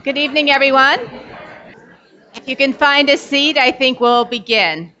Good evening, everyone. If you can find a seat, I think we'll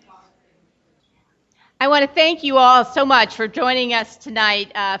begin. I want to thank you all so much for joining us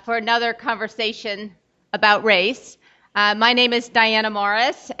tonight for another conversation about race. My name is Diana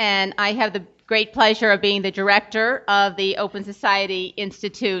Morris, and I have the great pleasure of being the director of the Open Society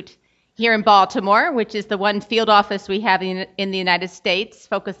Institute here in Baltimore, which is the one field office we have in the United States,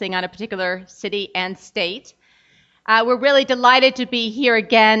 focusing on a particular city and state. We're really delighted to be here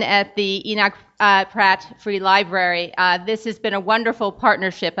again at the Enoch Pratt Free Library. This has been a wonderful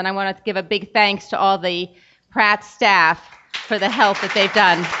partnership, and I want to give a big thanks to all the Pratt staff for the help that they've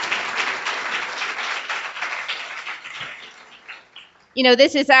done. You know,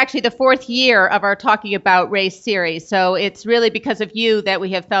 this is actually the fourth year of our Talking About Race series, so it's really because of you that we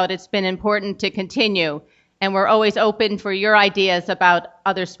have felt it's been important to continue. And we're always open for your ideas about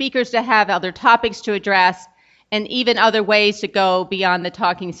other speakers to have, other topics to address, and even other ways to go beyond the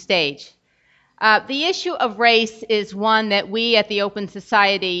talking stage. The issue of race is one that we at the Open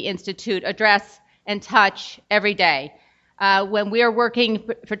Society Institute address and touch every day. When we are working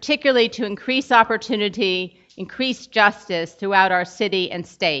particularly to increase opportunity, increase justice throughout our city and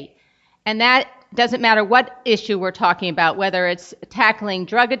state. And that doesn't matter what issue we're talking about, whether it's tackling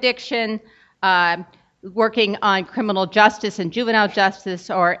drug addiction, working on criminal justice and juvenile justice,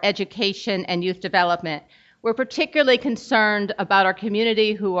 or education and youth development. We're particularly concerned about our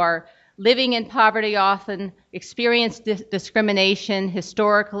community who are living in poverty often, experience discrimination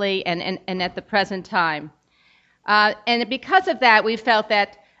historically and at the present time. And because of that, we felt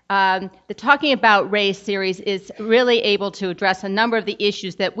that the Talking About Race series is really able to address a number of the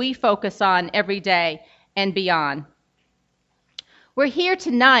issues that we focus on every day and beyond. We're here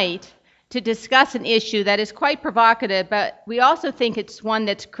tonight to discuss an issue that is quite provocative, but we also think it's one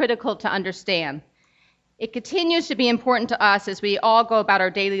that's critical to understand. It continues to be important to us as we all go about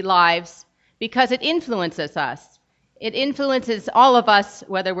our daily lives because it influences us. It influences all of us,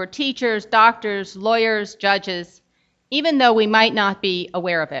 whether we're teachers, doctors, lawyers, judges, even though we might not be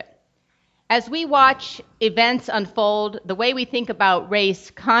aware of it. As we watch events unfold, the way we think about race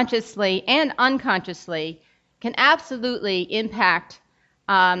consciously and unconsciously can absolutely impact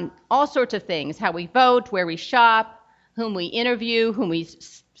all sorts of things, how we vote, where we shop, whom we interview, whom we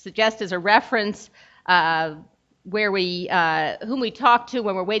suggest as a reference, whom we talk to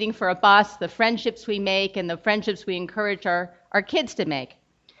when we're waiting for a bus, the friendships we make, and the friendships we encourage our kids to make.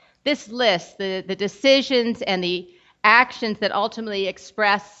 This list, the decisions and the actions that ultimately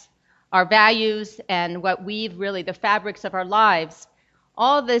express our values and what weave really the fabrics of our lives,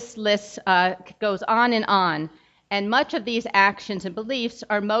 all this list goes on, and much of these actions and beliefs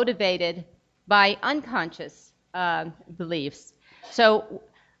are motivated by unconscious beliefs. So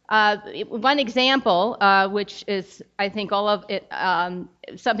one example, which is, I think, all of it,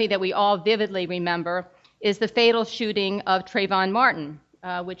 something that we all vividly remember, is the fatal shooting of Trayvon Martin,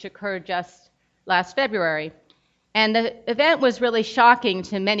 which occurred just last February. And the event was really shocking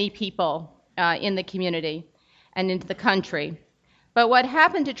to many people in the community and into the country. But what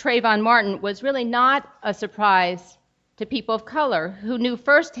happened to Trayvon Martin was really not a surprise to people of color who knew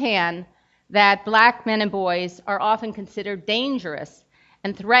firsthand that black men and boys are often considered dangerous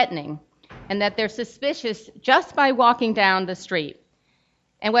and threatening, and that they're suspicious just by walking down the street.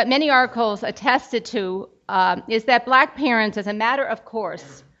 And what many articles attested to is that black parents, as a matter of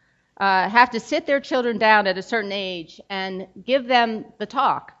course, have to sit their children down at a certain age and give them the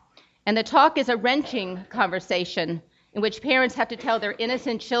talk. And the talk is a wrenching conversation in which parents have to tell their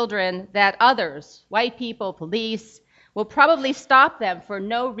innocent children that others, white people, police, will probably stop them for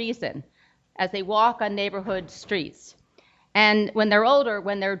no reason as they walk on neighborhood streets. And when they're older,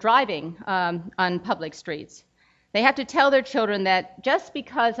 when they're driving on public streets, they have to tell their children that just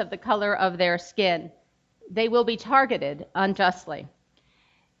because of the color of their skin, they will be targeted unjustly.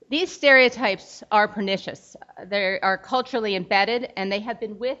 These stereotypes are pernicious. They are culturally embedded, and they have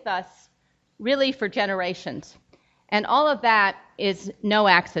been with us really for generations. And all of that is no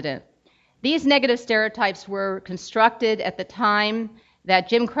accident. These negative stereotypes were constructed at the time that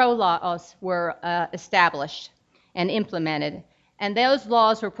Jim Crow laws were established and implemented. And those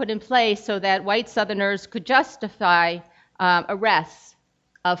laws were put in place so that white Southerners could justify arrests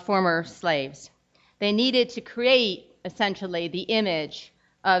of former slaves. They needed to create, essentially, the image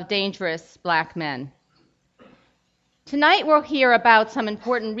of dangerous black men. Tonight we'll hear about some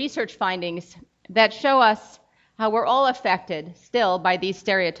important research findings that show us how we're all affected still by these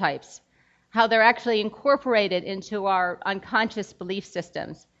stereotypes, how they're actually incorporated into our unconscious belief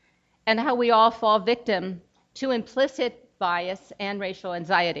systems, and how we all fall victim to implicit bias and racial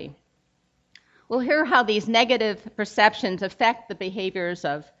anxiety. We'll hear how these negative perceptions affect the behaviors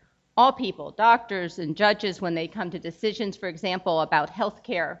of all people, doctors and judges, when they come to decisions, for example, about health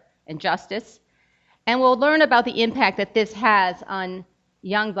care and justice. And we'll learn about the impact that this has on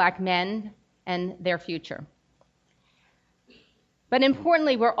young Black men and their future. But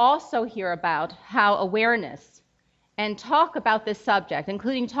importantly, we'll also hear about how awareness and talk about this subject,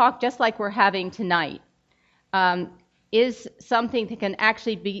 including talk just like we're having tonight, is something that can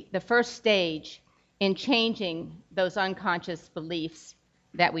actually be the first stage in changing those unconscious beliefs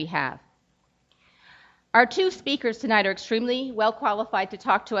that we have. Our two speakers tonight are extremely well qualified to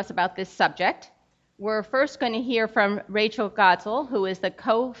talk to us about this subject. We're first going to hear from Rachel Godsell, who is the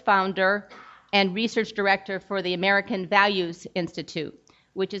co-founder and research director for the American Values Institute,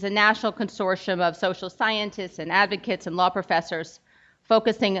 which is a national consortium of social scientists and advocates and law professors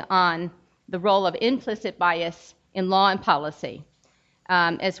focusing on the role of implicit bias in law and policy,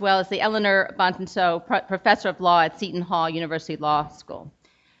 as well as the Eleanor Bontenso Professor of Law at Seton Hall University Law School.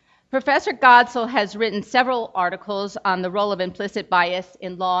 Professor Godsell has written several articles on the role of implicit bias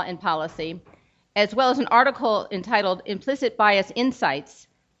in law and policy, as well as an article entitled Implicit Bias Insights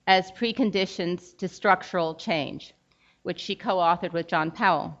as Preconditions to Structural Change, which she co-authored with John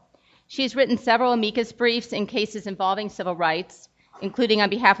Powell. She's written several amicus briefs in cases involving civil rights, including on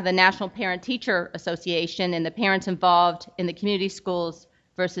behalf of the National Parent-Teacher Association and the parents involved in the community schools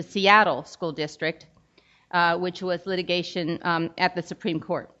versus Seattle School District, which was litigation at the Supreme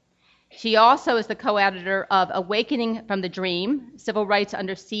Court. She also is the co-editor of Awakening from the Dream, Civil Rights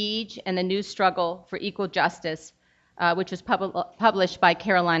Under Siege and the New Struggle for Equal Justice, which was published by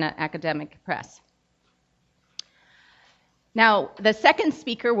Carolina Academic Press. Now, the second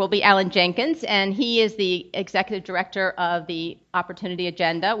speaker will be Alan Jenkins, and he is the executive director of the Opportunity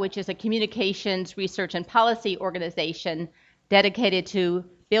Agenda, which is a communications, research, and policy organization dedicated to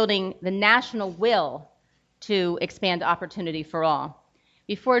building the national will to expand opportunity for all.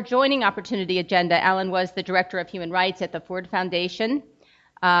 Before joining Opportunity Agenda, Alan was the director of human rights at the Ford Foundation,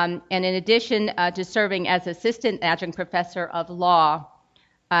 and in addition to serving as assistant adjunct professor of law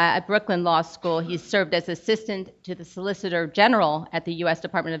at Brooklyn Law School, he served as assistant to the Solicitor General at the U.S.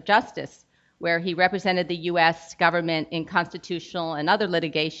 Department of Justice, where he represented the U.S. government in constitutional and other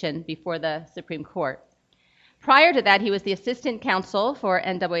litigation before the Supreme Court. Prior to that, he was the assistant counsel for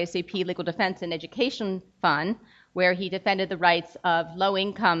NAACP Legal Defense and Education Fund, where he defended the rights of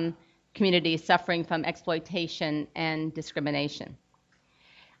low-income communities suffering from exploitation and discrimination.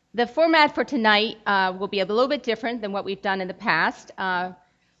 The format for tonight will be a little bit different than what we've done in the past.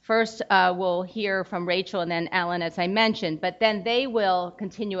 First, we'll hear from Rachel and then Alan, as I mentioned, but then they will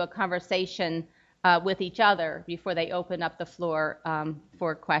continue a conversation with each other before they open up the floor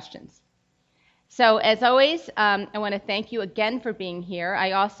for questions. So, as always, I want to thank you again for being here.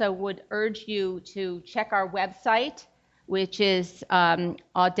 I also would urge you to check our website, which is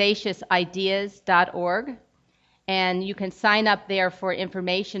audaciousideas.org, and you can sign up there for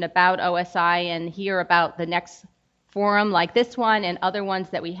information about OSI and hear about the next forum like this one and other ones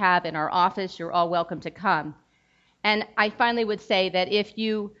that we have in our office. You're all welcome to come. And I finally would say that if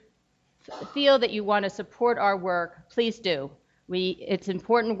you feel that you want to support our work, please do. It's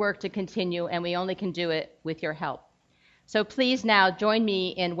important work to continue, and we only can do it with your help. So please now join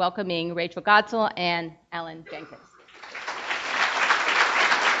me in welcoming Rachel Godsell and Alan Jenkins.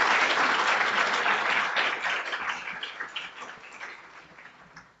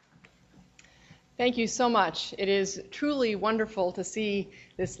 Thank you so much. It is truly wonderful to see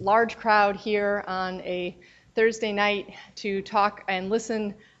this large crowd here on a Thursday night to talk and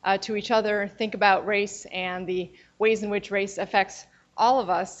listen to each other, think about race and the ways in which race affects all of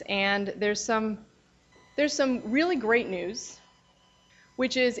us. And there's some really great news,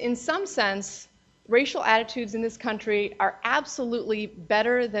 which is, in some sense, racial attitudes in this country are absolutely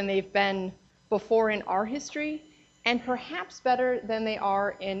better than they've been before in our history, and perhaps better than they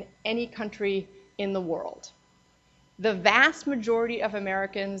are in any country in the world. The vast majority of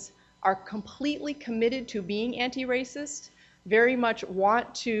Americans are completely committed to being anti-racist, very much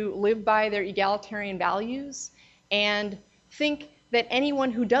want to live by their egalitarian values, and think that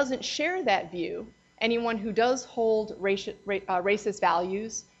anyone who doesn't share that view, anyone who does hold racist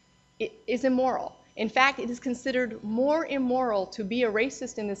values, is immoral. In fact, it is considered more immoral to be a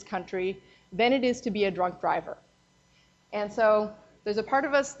racist in this country than it is to be a drunk driver. And so there's a part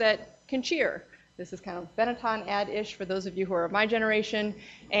of us that can cheer. This is kind of Benetton ad-ish for those of you who are of my generation,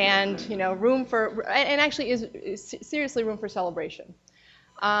 and room for, and actually is seriously room for celebration.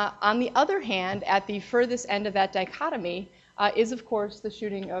 On the other hand, at the furthest end of that dichotomy is, of course, the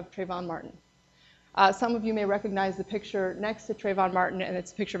shooting of Trayvon Martin. Some of you may recognize the picture next to Trayvon Martin, and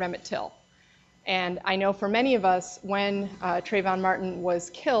it's a picture of Emmett Till. And I know for many of us, when Trayvon Martin was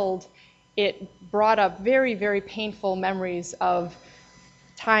killed, it brought up very, very painful memories of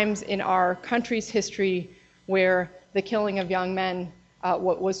times in our country's history where the killing of young men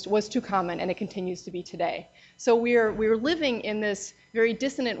was too common, and it continues to be today. So we're living in this very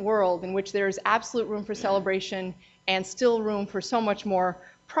dissonant world in which there's absolute room for celebration and still room for so much more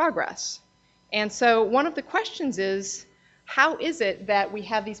progress. And so one of the questions is, how is it that we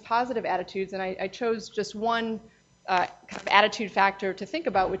have these positive attitudes? And I chose just one kind of attitude factor to think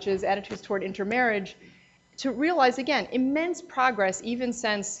about, which is attitudes toward intermarriage, to realize, again, immense progress even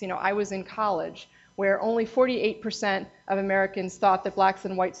since I was in college, where only 48% of Americans thought that blacks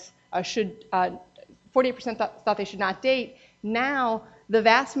and whites 48% thought they should not date. Now, the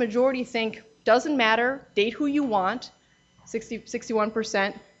vast majority think, doesn't matter, date who you want,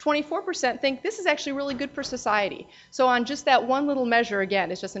 61%. 24% think this is actually really good for society. So on just that one little measure,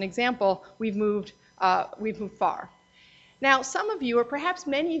 again, it's just an example, we've moved far. Now, some of you, or perhaps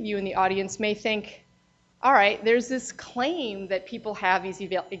many of you in the audience, may think, all right, there's this claim that people have these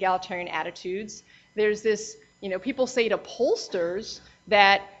egalitarian attitudes. There's this, people say to pollsters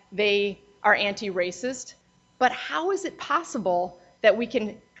that they are anti-racist, but how is it possible that we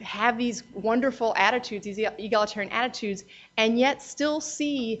can have these wonderful attitudes, these egalitarian attitudes, and yet still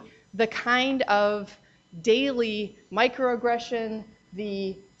see the kind of daily microaggression,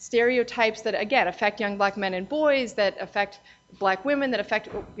 the stereotypes that, again, affect young black men and boys, that affect black women, that affect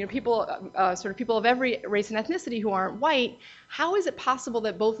people, sort of people of every race and ethnicity who aren't white? How is it possible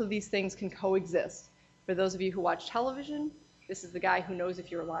that both of these things can coexist? For those of you who watch television, this is the guy who knows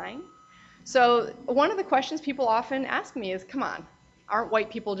if you're lying. So one of the questions people often ask me is, come on, aren't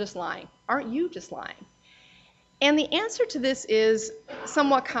white people just lying? Aren't you just lying? And the answer to this is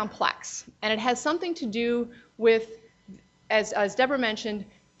somewhat complex, and it has something to do with, as Deborah mentioned,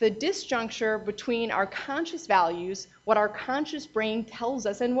 the disjuncture between our conscious values, what our conscious brain tells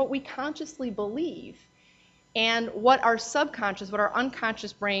us, and what we consciously believe, and what our subconscious, what our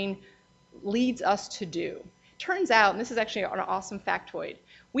unconscious brain leads us to do. Turns out, and this is actually an awesome factoid,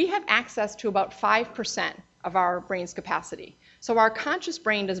 we have access to about 5% of our brain's capacity. So our conscious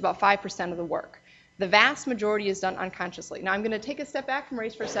brain does about 5% of the work. The vast majority is done unconsciously. Now I'm going to take a step back from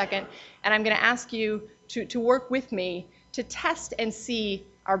race for a second, and I'm going to ask you to work with me to test and see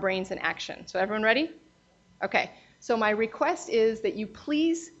our brains in action. So everyone ready? Okay. So my request is that you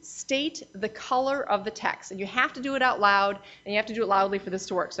please state the color of the text. And you have to do it out loud, and you have to do it loudly for this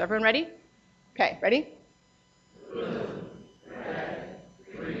to work. So everyone ready? Okay, ready? Blue, red,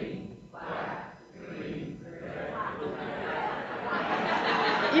 green, black, green, red.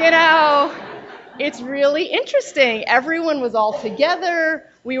 It's really interesting. Everyone was all together.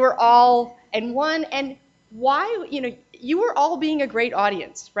 We were all in one. And why, you were all being a great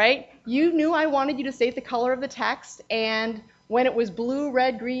audience, right? You knew I wanted you to state the color of the text, and when it was blue,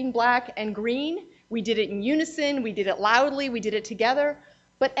 red, green, black, and green, we did it in unison, we did it loudly, we did it together.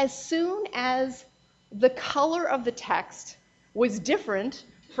 But as soon as the color of the text was different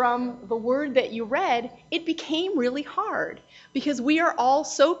from the word that you read, it became really hard, because we are all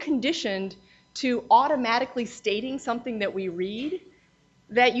so conditioned to automatically stating something that we read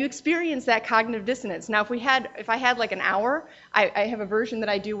that you experience that cognitive dissonance. Now, if I had like an hour, I have a version that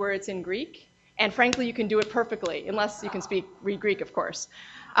I do where it's in Greek, and frankly, you can do it perfectly, unless you can read Greek, of course.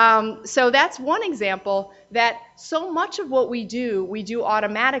 So that's one example that so much of what we do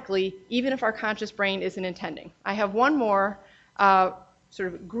automatically, even if our conscious brain isn't intending. I have one more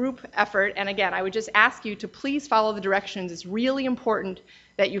sort of group effort, and again, I would just ask you to please follow the directions. It's really important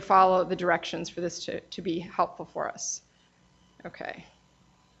that you follow the directions for this to be helpful for us. Okay.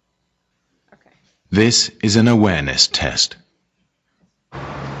 This is an awareness test.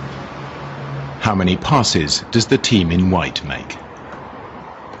 How many passes does the team in white make?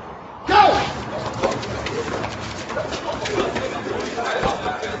 Go!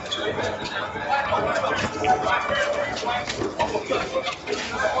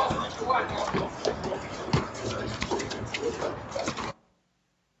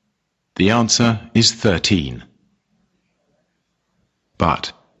 The answer is 13.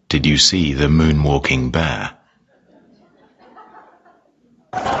 But did you see the moonwalking bear?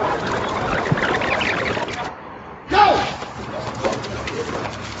 Go!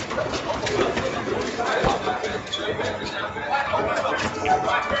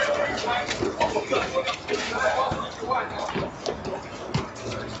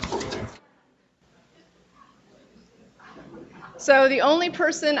 So the only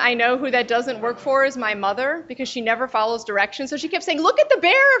person I know who that doesn't work for is my mother, because she never follows directions. So she kept saying, look at the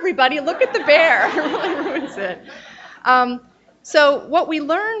bear, everybody, look at the bear. It really ruins it. So what we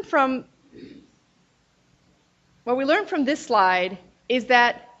learn from What we learned from this slide is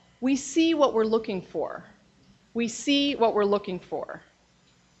that we see what we're looking for. We see what we're looking for.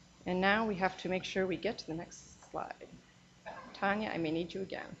 And now we have to make sure we get to the next slide. Tanya, I may need you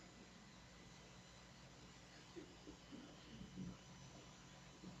again.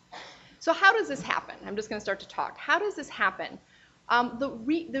 So how does this happen? I'm just going to start to talk. How does this happen?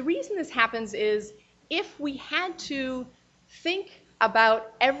 The reason this happens is if we had to think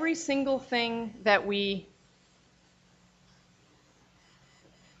about every single thing that we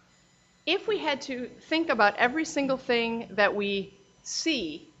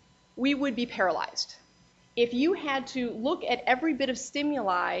see, we would be paralyzed. If you had to look at every bit of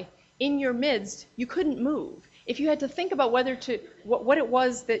stimuli in your midst, you couldn't move. If you had to think about what it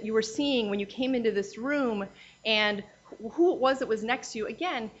was that you were seeing when you came into this room and who it was that was next to you,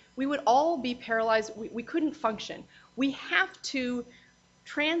 again, we would all be paralyzed. We couldn't function. We have to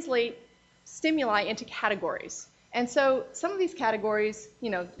translate stimuli into categories. And so some of these categories, you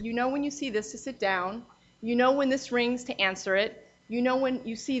know when you see this to sit down, you know when this rings to answer it, you know when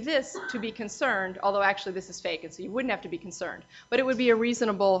you see this to be concerned, although actually this is fake, and so you wouldn't have to be concerned, but it would be a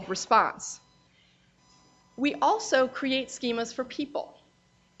reasonable response. We also create schemas for people,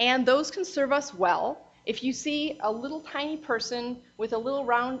 and those can serve us well. If you see a little tiny person with a little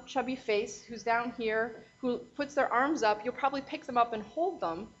round chubby face who's down here, who puts their arms up, you'll probably pick them up and hold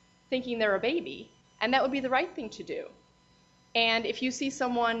them thinking they're a baby, and that would be the right thing to do. And if you see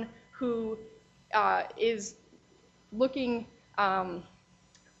someone who is looking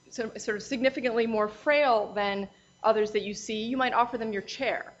sort of significantly more frail than others that you see, you might offer them your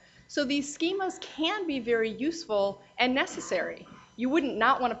chair. So these schemas can be very useful and necessary. You wouldn't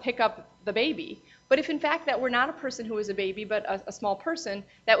not want to pick up the baby, but if in fact that were not a person who was a baby but a small person,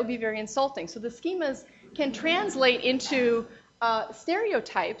 that would be very insulting. So the schemas can translate into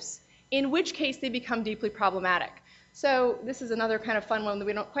stereotypes, in which case they become deeply problematic. So this is another kind of fun one that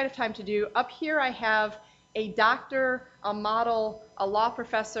we don't quite have time to do. Up here I have a doctor, a model, a law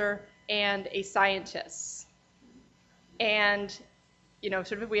professor, and a scientist. And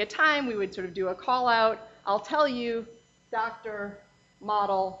sort of if we had time, we would sort of do a call out. I'll tell you, doctor,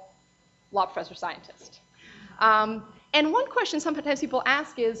 model, law professor, scientist. And one question sometimes people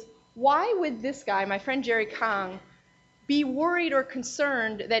ask is, why would this guy, my friend Jerry Kong, be worried or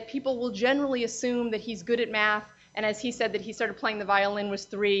concerned that people will generally assume that he's good at math, and as he said that he started playing the violin was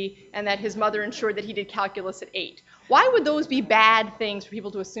 3, and that his mother ensured that he did calculus at 8? Why would those be bad things for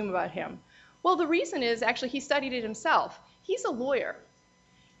people to assume about him? Well, the reason is actually he studied it himself. He's a lawyer.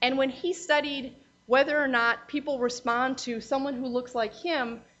 And when he studied whether or not people respond to someone who looks like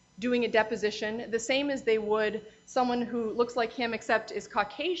him doing a deposition the same as they would someone who looks like him except is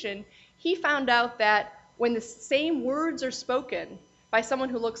Caucasian, he found out that when the same words are spoken by someone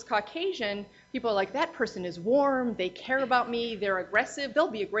who looks Caucasian, people are like, that person is warm, they care about me, they're aggressive, they'll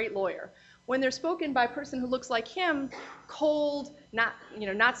be a great lawyer. When they're spoken by a person who looks like him, cold,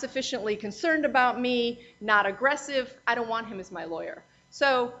 not sufficiently concerned about me, not aggressive, I don't want him as my lawyer.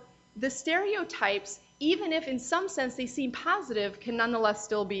 So the stereotypes, even if in some sense they seem positive, can nonetheless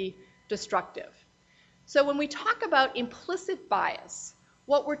still be destructive. So when we talk about implicit bias,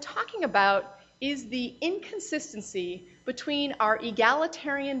 what we're talking about is the inconsistency between our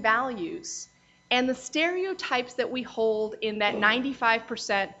egalitarian values and the stereotypes that we hold in that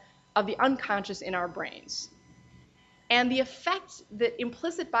 95% of the unconscious in our brains. And the effect that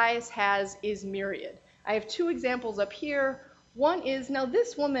implicit bias has is myriad. I have 2 examples up here. One is, now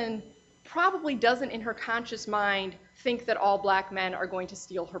this woman probably doesn't in her conscious mind think that all black men are going to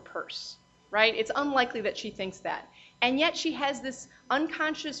steal her purse, right? It's unlikely that she thinks that. And yet she has this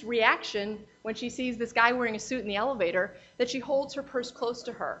unconscious reaction when she sees this guy wearing a suit in the elevator that she holds her purse close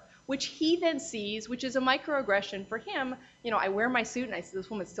to her, which he then sees, which is a microaggression for him. I wear my suit and I see this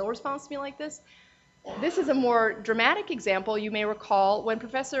woman still responds to me like this. This is a more dramatic example. You may recall when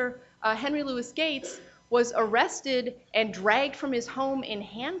Professor Henry Louis Gates was arrested and dragged from his home in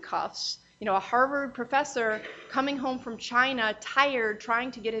handcuffs. A Harvard professor coming home from China, tired,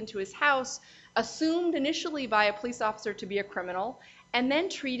 trying to get into his house, assumed initially by a police officer to be a criminal, and then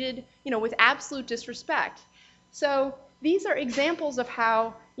treated, with absolute disrespect. So these are examples of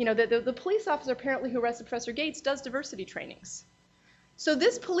how, the police officer apparently who arrested Professor Gates does diversity trainings. So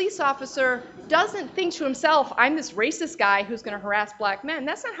this police officer doesn't think to himself, I'm this racist guy who's going to harass black men.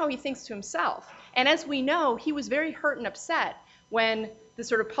 That's not how he thinks to himself. And as we know, he was very hurt and upset when the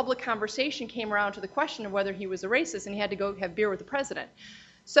sort of public conversation came around to the question of whether he was a racist and he had to go have beer with the president.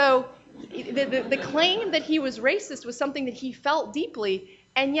 So the claim that he was racist was something that he felt deeply,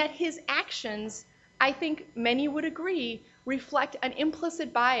 and yet his actions, I think many would agree, reflect an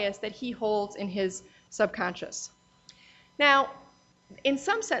implicit bias that he holds in his subconscious. Now, in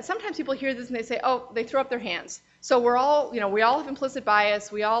some sense, sometimes people hear this and they say, oh, they throw up their hands. So we're all, we all have implicit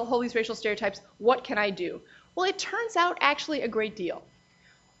bias. We all hold these racial stereotypes. What can I do? Well, it turns out actually a great deal.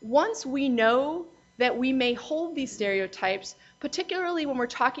 Once we know that we may hold these stereotypes, particularly when we're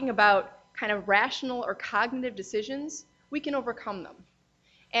talking about kind of rational or cognitive decisions, we can overcome them.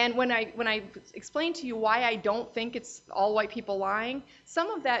 And when I explain to you why I don't think it's all white people lying,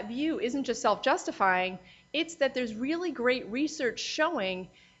 some of that view isn't just self-justifying, it's that there's really great research showing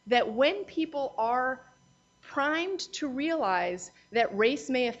that when people are primed to realize that race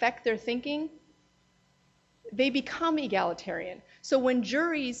may affect their thinking, they become egalitarian. So when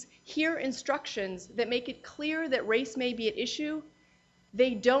juries hear instructions that make it clear that race may be at issue,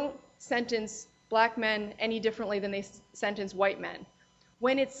 they don't sentence black men any differently than they sentence white men.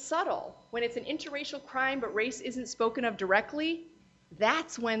 When it's subtle, when it's an interracial crime but race isn't spoken of directly,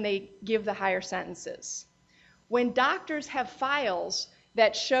 that's when they give the higher sentences. When doctors have files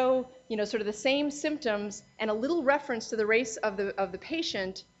that show, sort of the same symptoms and a little reference to the race of the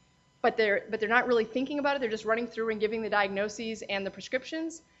patient, but they're not really thinking about it, they're just running through and giving the diagnoses and the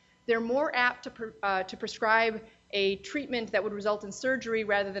prescriptions, they're more apt to prescribe a treatment that would result in surgery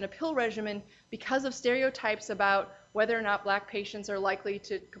rather than a pill regimen because of stereotypes about whether or not black patients are likely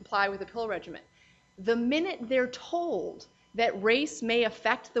to comply with a pill regimen. The minute they're told that race may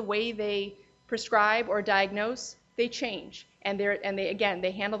affect the way they prescribe or diagnose, they change. And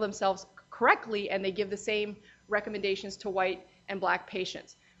they handle themselves correctly and they give the same recommendations to white and black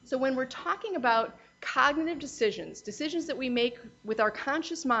patients. So when we're talking about cognitive decisions that we make with our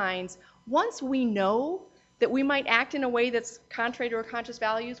conscious minds, once we know that we might act in a way that's contrary to our conscious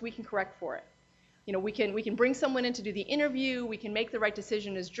values, we can correct for it. We can bring someone in to do the interview, we can make the right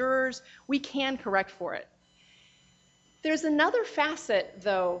decision as jurors, we can correct for it. There's another facet,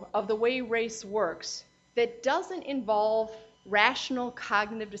 though, of the way race works that doesn't involve rational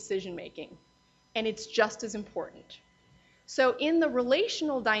cognitive decision making, and it's just as important. So in the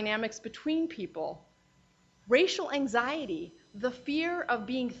relational dynamics between people, racial anxiety, the fear of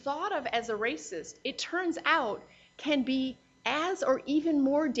being thought of as a racist, it turns out can be as or even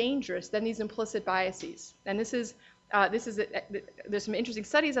more dangerous than these implicit biases. And there's some interesting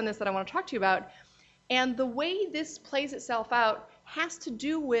studies on this that I want to talk to you about. And the way this plays itself out has to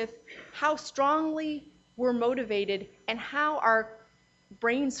do with how strongly we're motivated and how our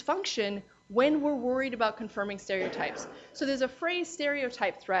brains function when we're worried about confirming stereotypes. So there's a phrase,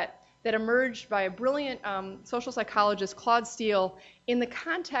 stereotype threat, that emerged by a brilliant social psychologist, Claude Steele, in the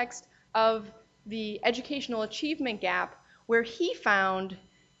context of the educational achievement gap, where he found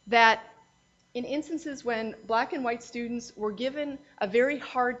that in instances when black and white students were given a very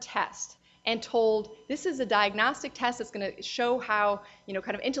hard test and told, this is a diagnostic test that's going to show how,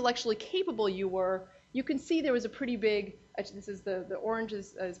 kind of intellectually capable you were, you can see there was a pretty big, this is the orange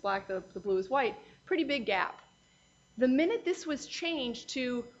is black, the blue is white, pretty big gap. The minute this was changed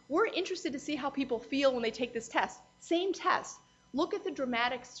to, we're interested to see how people feel when they take this test, same test, look at the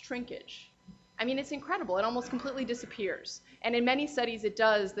dramatic shrinkage. I mean, it's incredible. It almost completely disappears. And in many studies it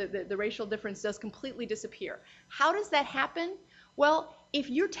does, the racial difference does completely disappear. How does that happen? Well, if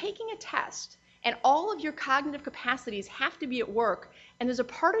you're taking a test and all of your cognitive capacities have to be at work, and there's a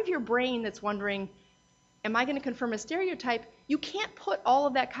part of your brain that's wondering, am I going to confirm a stereotype? You can't put all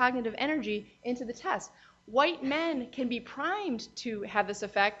of that cognitive energy into the test. White men can be primed to have this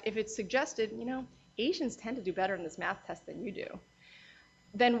effect if it's suggested, Asians tend to do better in this math test than you do.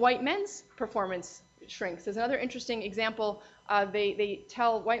 Then white men's performance shrinks. There's another interesting example. They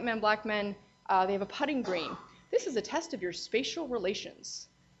tell white men, black men, they have a putting green. This is a test of your spatial relations.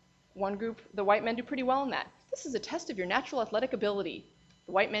 One group, the white men do pretty well in that. This is a test of your natural athletic ability.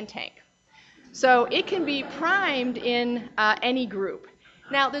 The white men tank. So it can be primed in any group.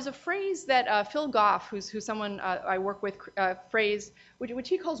 Now, there's a phrase that Phil Goff, who's someone I work with, phrase, which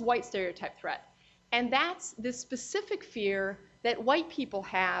he calls white stereotype threat. And that's this specific fear that white people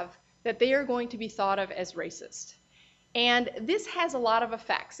have that they are going to be thought of as racist. And this has a lot of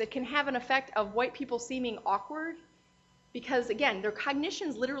effects. It can have an effect of white people seeming awkward because, again, their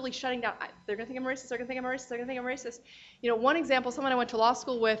cognition's literally shutting down. They're going to think I'm racist, they're going to think I'm racist, they're going to think I'm racist. One example, someone I went to law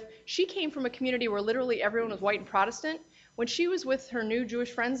school with, she came from a community where literally everyone was white and Protestant. When she was with her new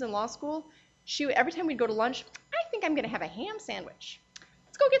Jewish friends in law school, every time we'd go to lunch, I think I'm going to have a ham sandwich.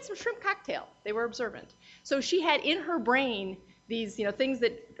 Let's go get some shrimp cocktail. They were observant. So she had in her brain these things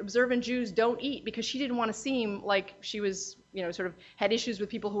that observant Jews don't eat because she didn't want to seem like she was sort of had issues with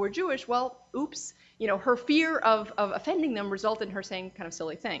people who were Jewish. Well, oops, her fear of offending them resulted in her saying kind of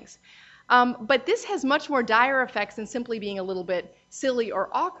silly things. But this has much more dire effects than simply being a little bit silly or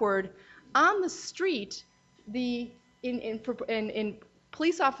awkward. On the street, the in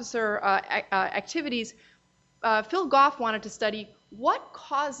police officer activities, Phil Goff wanted to study what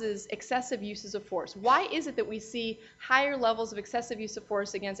causes excessive uses of force. Why is it that we see higher levels of excessive use of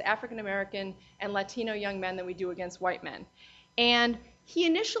force against African American and Latino young men than we do against white men? And he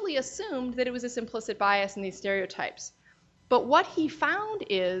initially assumed that it was this implicit bias and these stereotypes. But what he found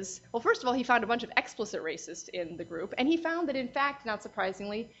is, well, first of all, he found a bunch of explicit racists in the group, and he found that, in fact, not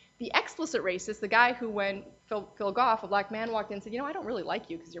surprisingly, the explicit racist, the guy who, when Phil Goff, a black man, walked in and said, I don't really like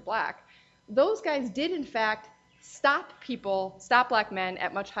you because you're black, those guys did, in fact, stop black men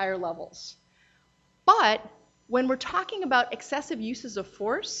at much higher levels. But when we're talking about excessive uses of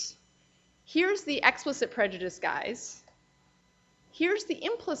force, here's the explicit prejudice guys, here's the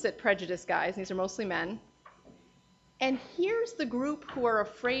implicit prejudice guys, these are mostly men, and here's the group who are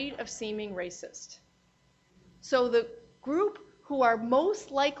afraid of seeming racist. So the group who are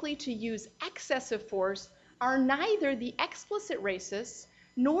most likely to use excessive force are neither the explicit racists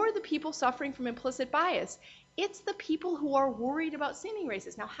nor the people suffering from implicit bias. It's the people who are worried about seeming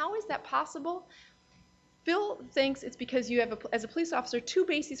racist. Now, how is that possible? Phil thinks it's because you have, as a police officer, two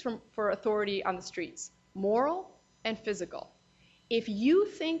bases for authority on the streets: moral and physical. If you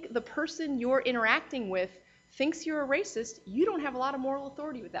think the person you're interacting with thinks you're a racist, you don't have a lot of moral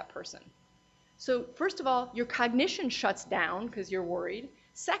authority with that person. So first of all, your cognition shuts down because you're worried.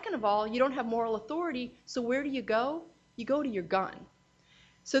 Second of all, you don't have moral authority, so where do you go? You go to your gun.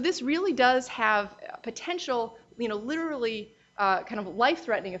 So this really does have potential, literally kind of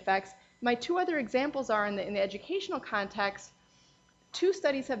life-threatening effects. My two other examples are in the educational context. Two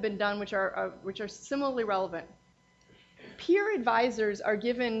studies have been done which are similarly relevant. Peer advisors are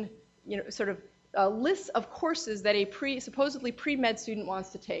given, sort of lists of courses that a supposedly pre-med student wants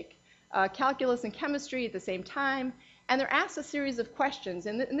to take, calculus and chemistry at the same time, and they're asked a series of questions.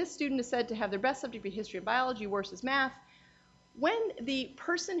 And this student is said to have their best subject be history and biology, worst is math. When the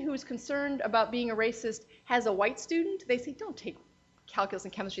person who is concerned about being a racist has a white student, they say, don't take calculus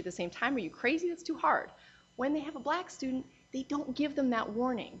and chemistry at the same time. Are you crazy? That's too hard. When they have a black student, they don't give them that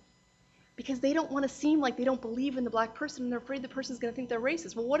warning because they don't want to seem like they don't believe in the black person and they're afraid the person's going to think they're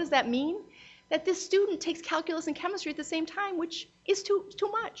racist. Well, what does that mean? That this student takes calculus and chemistry at the same time, which is too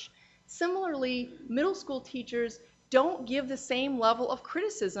much. Similarly, middle school teachers don't give the same level of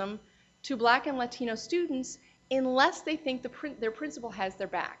criticism to black and Latino students unless they think their principal has their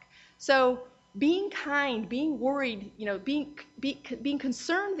back. So being kind, being worried, being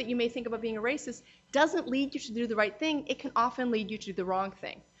concerned that you may think about being a racist doesn't lead you to do the right thing. It can often lead you to do the wrong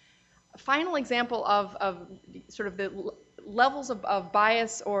thing. A final example of sort of the levels of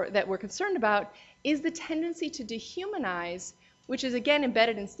bias or that we're concerned about is the tendency to dehumanize, which is again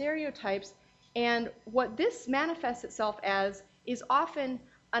embedded in stereotypes. And what this manifests itself as is often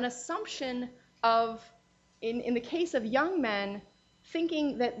an assumption of, in the case of young men,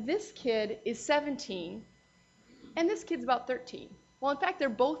 thinking that this kid is 17 and this kid's about 13. Well, in fact, they're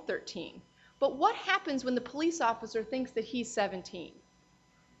both 13. But what happens when the police officer thinks that he's 17?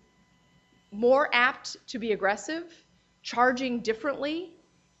 More apt to be aggressive, charging differently,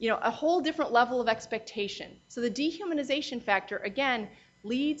 a whole different level of expectation. So the dehumanization factor, again,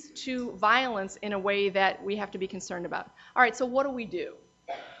 leads to violence in a way that we have to be concerned about. All right, so what do?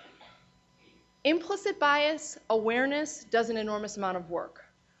 Implicit bias awareness does an enormous amount of work.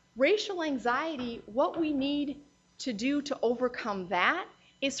 Racial anxiety, what we need to do to overcome that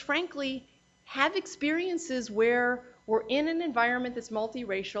is, frankly, have experiences where we're in an environment that's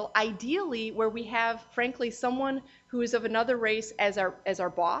multiracial, ideally where we have, frankly, someone who is of another race as our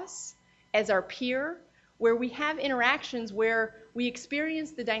boss, as our peer, where we have interactions where we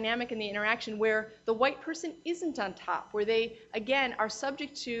experience the dynamic in the interaction where the white person isn't on top, where they, again, are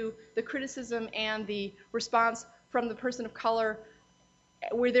subject to the criticism and the response from the person of color,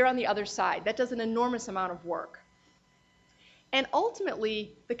 where they're on the other side. That does an enormous amount of work. And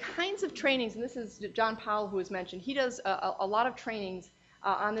ultimately, the kinds of trainings, and this is John Powell who was mentioned, he does a lot of trainings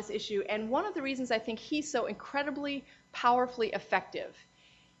on this issue, and one of the reasons I think he's so incredibly powerfully effective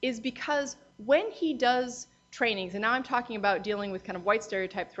is because when he does trainings, and now I'm talking about dealing with kind of white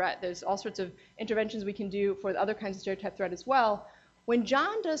stereotype threat, there's all sorts of interventions we can do for other kinds of stereotype threat as well. When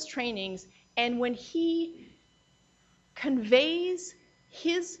John does trainings and when he conveys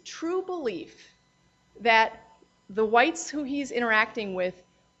his true belief that the whites who he's interacting with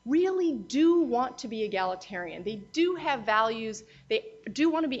really do want to be egalitarian, they do have values, they do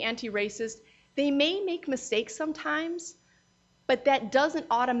want to be anti-racist, they may make mistakes sometimes, but that doesn't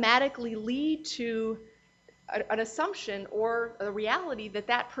automatically lead to an assumption or a reality that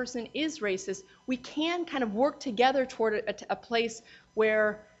that person is racist. We can kind of work together toward a place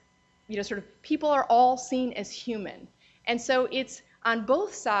where sort of people are all seen as human. And so it's on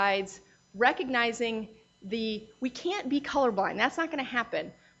both sides recognizing we can't be colorblind. That's not going to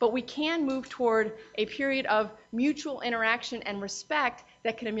happen. But we can move toward a period of mutual interaction and respect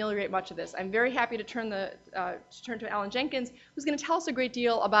that can ameliorate much of this. I'm very happy to turn to Alan Jenkins, who's going to tell us a great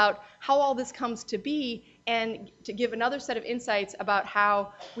deal about how all this comes to be and to give another set of insights about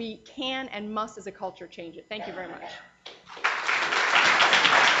how we can and must as a culture change it. Thank you very much.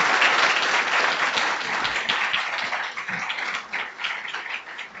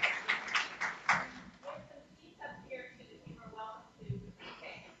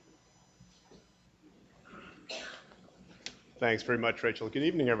 Thanks very much, Rachel. Good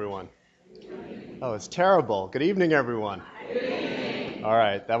evening, everyone. Oh, it's terrible. Good evening, everyone. Good evening. All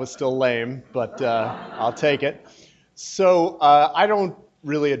right, that was still lame, but I'll take it. So I don't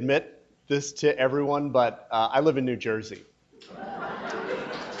really admit this to everyone, but I live in New Jersey.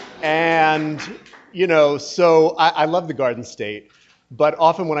 And, so I love the Garden State, but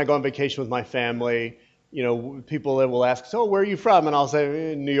often when I go on vacation with my family, people will ask, so where are you from? And I'll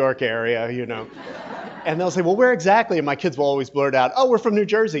say, New York area, And they'll say, well, where exactly? And my kids will always blurt out, oh, we're from New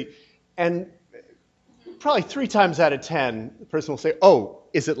Jersey. And probably 3 times out of 10, the person will say, oh,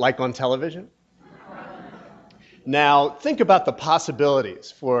 is it like on television? Now, think about the possibilities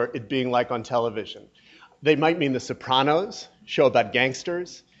for it being like on television. They might mean The Sopranos, show about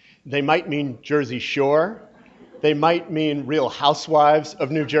gangsters. They might mean Jersey Shore. They might mean Real Housewives of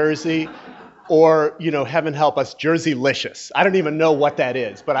New Jersey. Or, heaven help us, Jerseylicious. I don't even know what that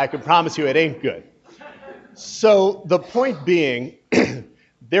is, but I can promise you it ain't good. So the point being,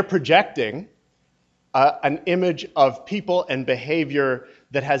 they're projecting an image of people and behavior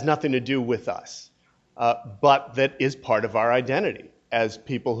that has nothing to do with us, but that is part of our identity as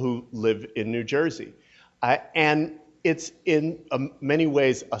people who live in New Jersey. And it's in many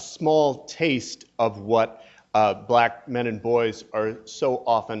ways a small taste of what black men and boys are so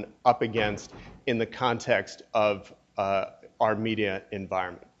often up against in the context of our media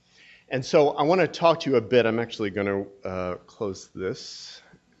environment. And so I want to talk to you a bit. I'm actually going to close this.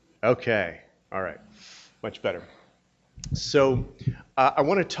 Okay, all right, much better. So I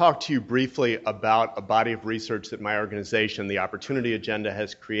want to talk to you briefly about a body of research that my organization, the Opportunity Agenda,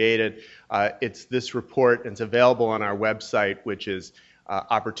 has created. It's this report, and it's available on our website, which is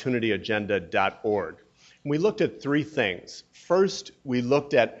opportunityagenda.org. We looked at 3 things. First, we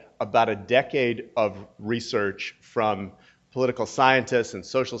looked at about a decade of research from political scientists and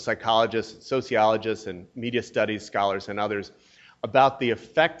social psychologists, and sociologists, and media studies scholars and others about the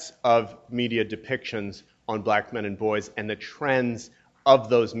effects of media depictions on black men and boys and the trends of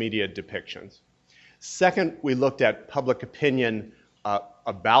those media depictions. Second, we looked at public opinion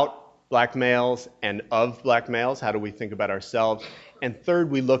about black males and of black males. How do we think about ourselves? And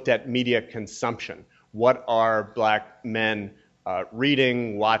third, we looked at media consumption. What are black men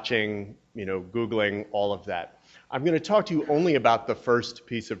reading, watching, Googling, all of that. I'm going to talk to you only about the first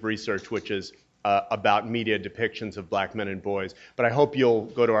piece of research, which is about media depictions of black men and boys, but I hope you'll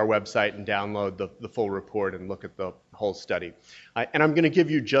go to our website and download the full report and look at the whole study. And I'm going to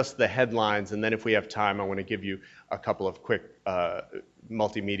give you just the headlines, and then if we have time, I want to give you a couple of quick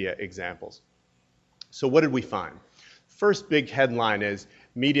multimedia examples. So what did we find? First big headline is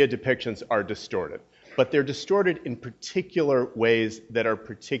media depictions are distorted, but they're distorted in particular ways that are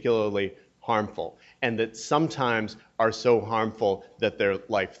particularly harmful, and that sometimes are so harmful that they're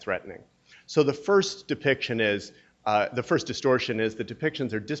life-threatening. So the first distortion is that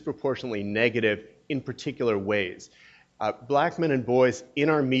depictions are disproportionately negative in particular ways. Black men and boys in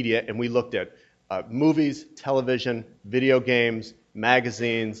our media, and we looked at movies, television, video games,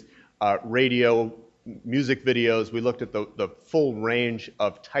 magazines, radio, music videos. We looked at the full range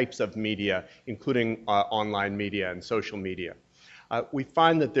of types of media, including online media and social media. We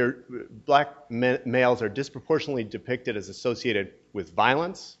find that black males are disproportionately depicted as associated with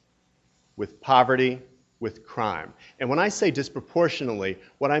violence, with poverty, with crime. And when I say disproportionately,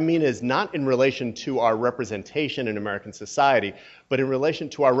 what I mean is not in relation to our representation in American society, but in relation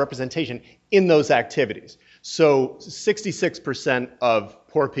to our representation in those activities. So 66% of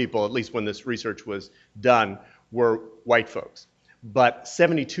poor people, at least when this research was done, were white folks. But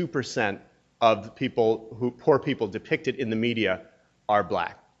 72% of the poor people depicted in the media are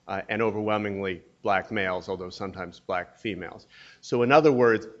black, and overwhelmingly black males, although sometimes black females. So in other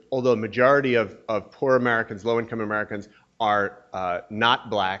words, although a majority of poor Americans, low-income Americans, are not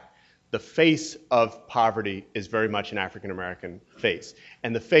black, the face of poverty is very much an African-American face.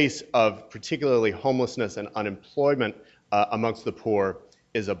 And the face of particularly homelessness and unemployment amongst the poor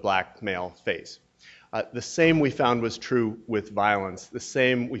is a black male face. The same we found was true with violence. The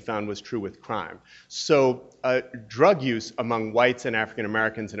same we found was true with crime. So drug use among whites and African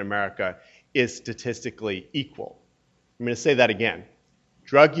Americans in America is statistically equal. I'm going to say that again.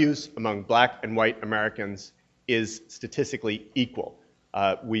 Drug use among black and white Americans is statistically equal.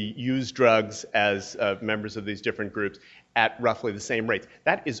 We use drugs as members of these different groups at roughly the same rates.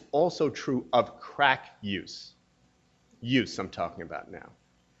 That is also true of crack use. Use I'm talking about now.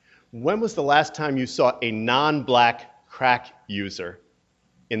 When was the last time you saw a non-black crack user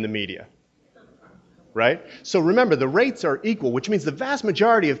in the media? Right? So remember, the rates are equal, which means the vast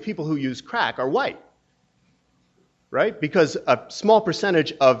majority of people who use crack are white. Right? Because a small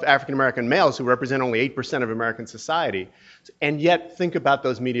percentage of African American males who represent only 8% of American society, and yet think about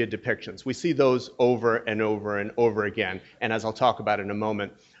those media depictions. We see those over and over and over again, and as I'll talk about in a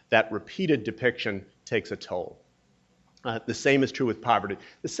moment, that repeated depiction takes a toll. The same is true with poverty.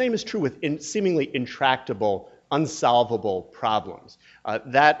 The same is true with seemingly intractable, unsolvable problems.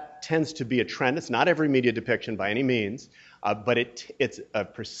 That tends to be a trend. It's not every media depiction by any means, but it's a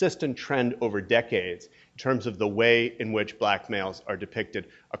persistent trend over decades in terms of the way in which black males are depicted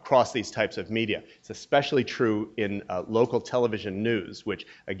across these types of media. It's especially true in local television news, which,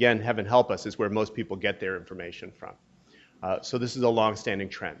 again, heaven help us, is where most people get their information from. So this is a long-standing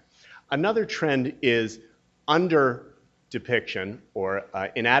trend. Another trend is under-depiction or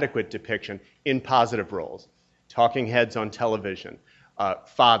inadequate depiction in positive roles. Talking heads on television,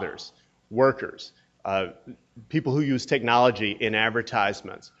 fathers, workers, people who use technology in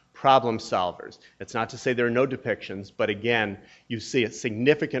advertisements, problem solvers. It's not to say there are no depictions, but again, you see a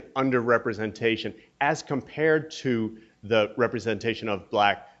significant underrepresentation as compared to the representation of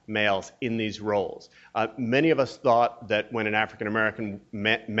black males in these roles. Many of us thought that when an African American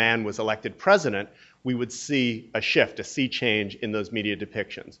man was elected president, we would see a shift, a sea change in those media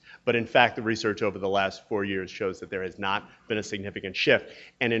depictions. But in fact, the research over the last 4 years shows that there has not been a significant shift.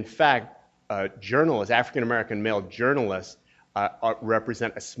 And in fact, journalists, African American male journalists,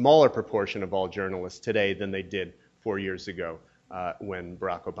 represent a smaller proportion of all journalists today than they did 4 years ago when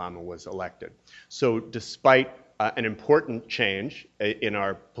Barack Obama was elected. So despite an important change in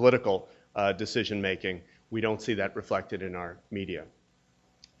our political decision making, we don't see that reflected in our media.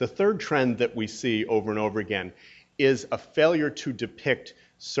 The third trend that we see over and over again is a failure to depict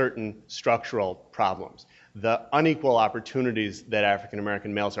certain structural problems. The unequal opportunities that African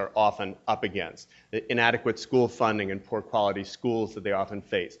American males are often up against, the inadequate school funding and poor quality schools that they often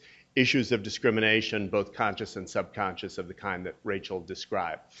face, issues of discrimination, both conscious and subconscious, of the kind that Rachel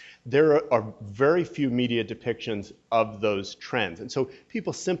described. There are very few media depictions of those trends, and so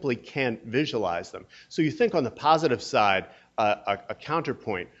people simply can't visualize them. So you think on the positive side, a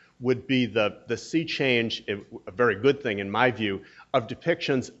counterpoint would be the sea change, a very good thing in my view, of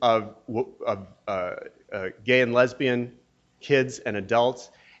depictions of gay and lesbian kids and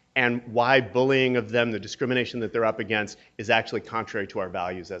adults, and why bullying of them, the discrimination that they're up against, is actually contrary to our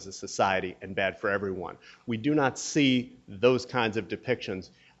values as a society and bad for everyone. We do not see those kinds of depictions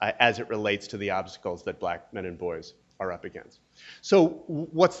as it relates to the obstacles that black men and boys are up against. So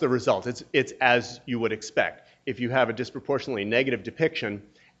what's the result? It's as you would expect. If you have a disproportionately negative depiction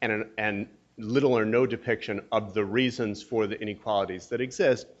and little or no depiction of the reasons for the inequalities that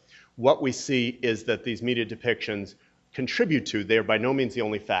exist, what we see is that these media depictions contribute to, they are by no means the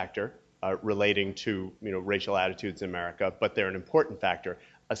only factor relating to racial attitudes in America, but they're an important factor,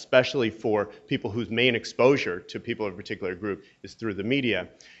 especially for people whose main exposure to people of a particular group is through the media.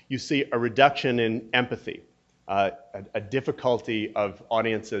 You see a reduction in empathy, a difficulty of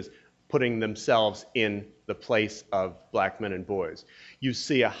audiences putting themselves in the place of black men and boys. You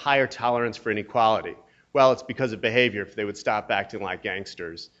see a higher tolerance for inequality. Well, it's because of behavior. If they would stop acting like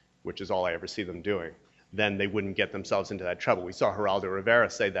gangsters, which is all I ever see them doing, then they wouldn't get themselves into that trouble. We saw Geraldo Rivera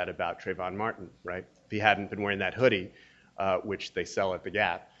say that about Trayvon Martin, right? If he hadn't been wearing that hoodie, which they sell at the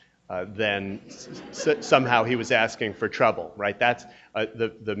Gap, then somehow he was asking for trouble, right? That's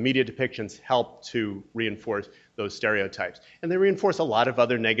the media depictions help to reinforce those stereotypes. And they reinforce a lot of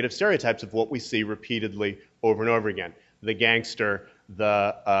other negative stereotypes of what we see repeatedly over and over again. The gangster,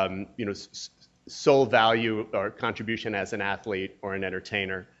 the sole value or contribution as an athlete or an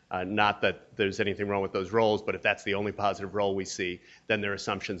entertainer. Not that there's anything wrong with those roles, but if that's the only positive role we see, then there are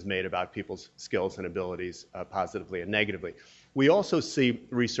assumptions made about people's skills and abilities positively and negatively. We also see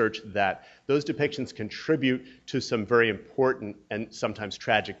research that those depictions contribute to some very important and sometimes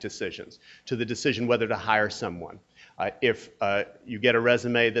tragic decisions, to the decision whether to hire someone. If you get a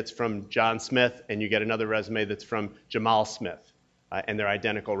resume that's from John Smith and you get another resume that's from Jamal Smith, and they're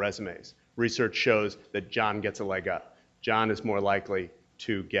identical resumes, research shows that John gets a leg up. John is more likely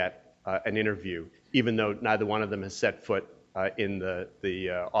to get an interview, even though neither one of them has set foot in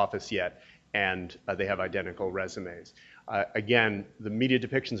the office yet, and they have identical resumes. Again, the media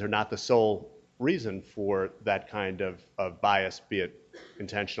depictions are not the sole reason for that kind of bias, be it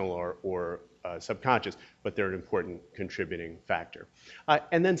intentional or subconscious, but they're an important contributing factor.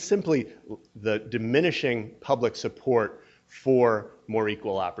 And then simply the diminishing public support for more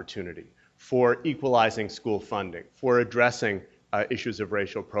equal opportunity, for equalizing school funding, for addressing issues of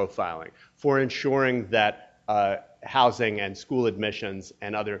racial profiling, for ensuring that housing and school admissions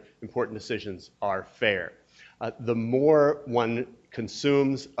and other important decisions are fair. The more one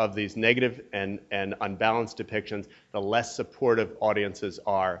consumes of these negative and unbalanced depictions, the less supportive audiences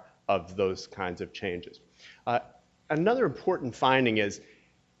are of those kinds of changes. Another important finding is,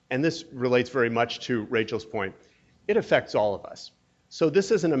 and this relates very much to Rachel's point, it affects all of us. So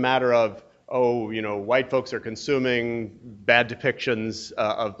this isn't a matter of, oh, you know, white folks are consuming bad depictions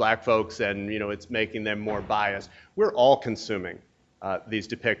of black folks and, you know, it's making them more biased. We're all consuming these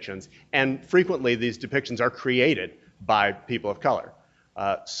depictions, and frequently these depictions are created by people of color.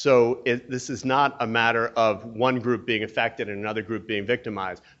 So this is not a matter of one group being affected and another group being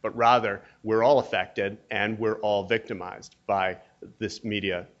victimized, but rather we're all affected and we're all victimized by this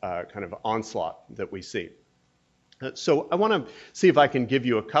media kind of onslaught that we see. So I want to see if I can give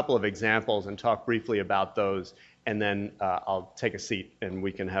you a couple of examples and talk briefly about those, and then I'll take a seat and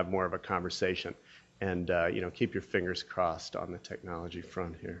we can have more of a conversation. And you know, keep your fingers crossed on the technology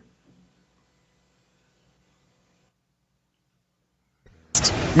front here.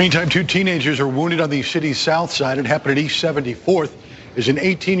 Meantime, 2 teenagers are wounded on the city's south side. It happened at East 74th as an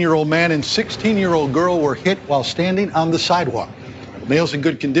 18-year-old man and 16-year-old girl were hit while standing on the sidewalk. The male's in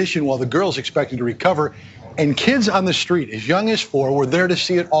good condition while the girl's expected to recover. And kids on the street as young as 4 were there to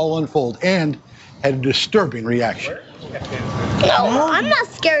see it all unfold and had a disturbing reaction. No, I'm not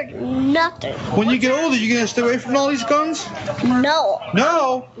scared of nothing. When you get older, you gonna stay away from all these guns? No.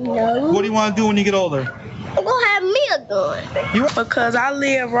 No? No. What do you want to do when you get older? I'm gonna have me a gun. Because I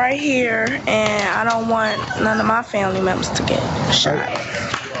live right here and I don't want none of my family members to get shot.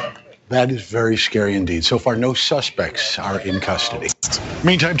 That is very scary indeed. So far, no suspects are in custody.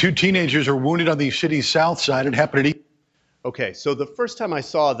 Meantime, 2 teenagers are wounded on the city's south side. It happened at Okay, so the first time I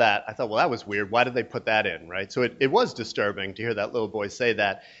saw that, I thought, well, that was weird. Why did they put that in, right? So it was disturbing to hear that little boy say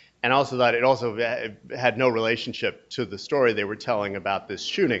that. And I also thought it also had no relationship to the story they were telling about this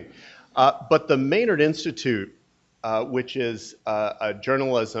shooting. But the Maynard Institute, which is a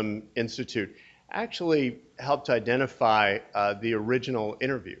journalism institute, actually helped identify the original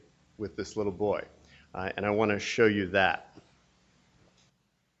interview with this little boy. And I want to show you that.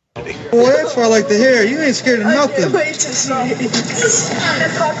 Well, that's what I like to hear. You ain't scared of nothing.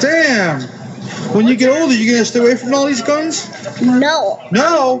 Damn. When you get older, you gonna stay away from all these guns? No.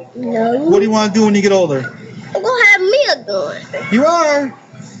 No? No. What do you want to do when you get older? I'm gonna have me a gun. You are?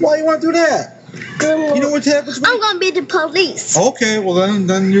 Why you want to do that? You know what happens when... I'm gonna be the police. Okay, well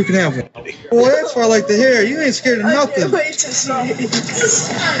then you can have one. Well, that's what I like to hear. You ain't scared of nothing.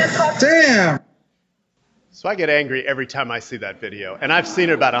 Damn. So I get angry every time I see that video, and I've seen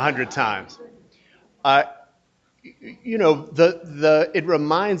it about 100 times. You know, it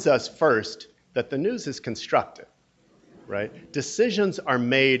reminds us first that the news is constructive, right? Decisions are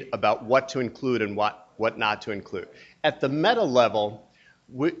made about what to include and what not to include. At the meta level,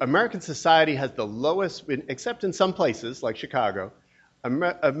 American society has the lowest, except in some places like Chicago,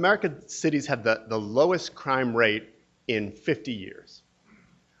 American cities have the lowest crime rate in 50 years.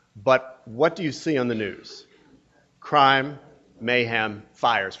 But what do you see on the news? Crime, mayhem,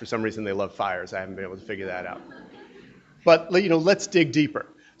 fires. For some reason they love fires. I haven't been able to figure that out. But you know, let's dig deeper.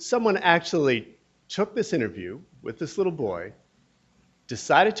 Someone actually took this interview with this little boy,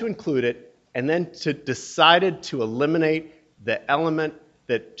 decided to include it, and then decided to eliminate the element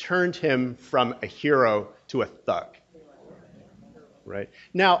that turned him from a hero to a thug. Right?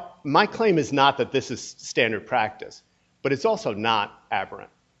 Now, my claim is not that this is standard practice, but it's also not aberrant.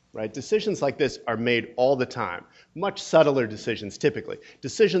 Right? Decisions like this are made all the time, much subtler decisions typically.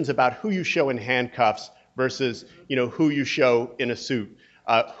 Decisions about who you show in handcuffs versus, you know, who you show in a suit.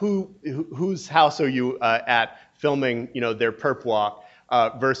 Whose house are you at filming, you know, their perp walk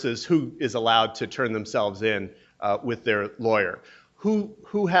versus who is allowed to turn themselves in with their lawyer.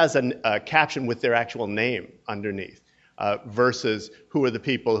 Who has a caption with their actual name underneath versus who are the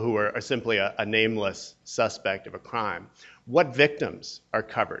people who are simply a nameless suspect of a crime. What victims are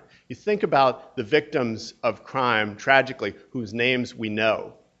covered? You think about the victims of crime, tragically, whose names we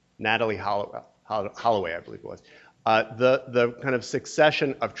know. Natalie Holloway, I believe it was. The kind of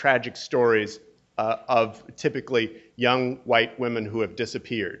succession of tragic stories of typically young white women who have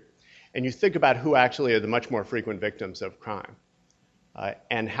disappeared. and you think about who actually are the much more frequent victims of crime,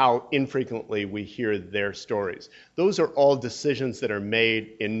 and how infrequently we hear their stories. Those are all decisions that are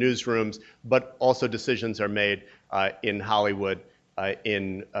made in newsrooms, but also decisions are made in Hollywood,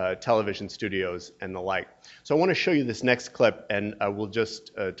 in television studios and the like. So I want to show you this next clip, and we'll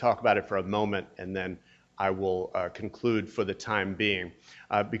just talk about it for a moment, and then I will conclude for the time being,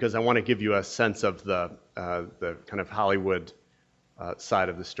 because I want to give you a sense of the kind of Hollywood side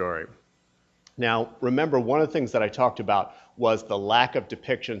of the story. Now, remember, one of the things that I talked about was the lack of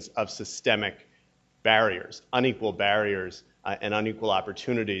depictions of systemic barriers, unequal barriers, and unequal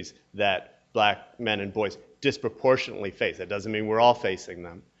opportunities that black men and boys disproportionately face. That doesn't mean we're all facing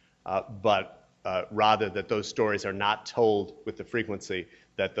them, but rather that those stories are not told with the frequency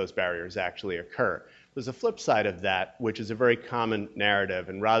that those barriers actually occur. There's a flip side of that, which is a very common narrative,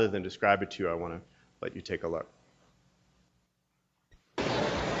 and rather than describe it to you, I want to let you take a look.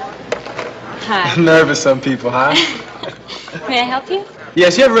 Hi. Nervous, some people, huh? May I help you?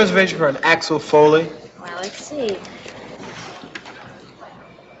 Yes, you have a reservation for an Axel Foley? Well, let's see.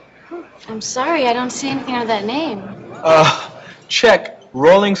 I'm sorry, I don't see anything under that name. Check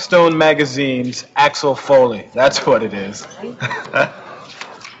Rolling Stone Magazine's Axel Foley. That's what it is. Okay.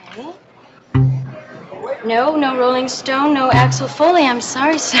 No Rolling Stone, no Axel Foley. I'm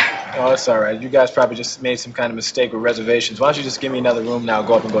sorry, sir. Oh, that's all right. You guys probably just made some kind of mistake with reservations. Why don't you just give me another room now,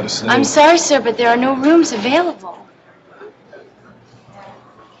 go up and go to sleep? I'm sorry, sir, but there are no rooms available.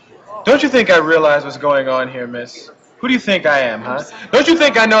 Don't you think I realize what's going on here, miss? Who do you think I am, huh? Don't you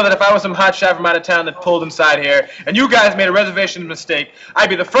think I know that if I was some hotshot from out of town that pulled inside here, and you guys made a reservation mistake,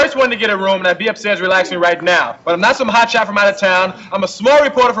 I'd be the first one to get a room, and I'd be upstairs relaxing right now. But I'm not some hotshot from out of town. I'm a small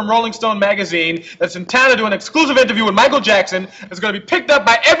reporter from Rolling Stone magazine that's in town to do an exclusive interview with Michael Jackson. That's going to be picked up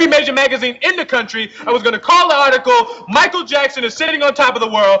by every major magazine in the country. I was going to call the article, Michael Jackson is sitting on top of the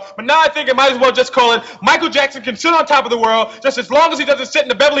world, but now I think I might as well just call it, Michael Jackson can sit on top of the world just as long as he doesn't sit in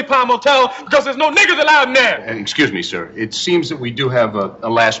the Beverly Palm Hotel, because there's no niggas allowed in there. Excuse me, sir. It seems that we do have a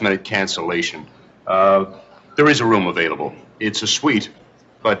last-minute cancellation. There is a room available. It's a suite,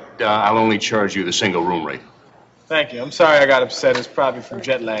 but I'll only charge you the single room rate. Thank you. I'm sorry I got upset. It's probably from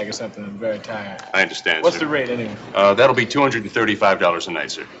jet lag or something. I'm very tired. I understand, What's sir. the rate, anyway? That'll be $235 a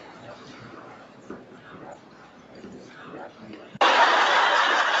night, sir.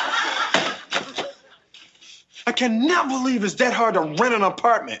 I can never believe it's that hard to rent an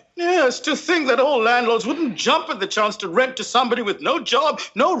apartment. Yes, to think that old landlords wouldn't jump at the chance to rent to somebody with no job,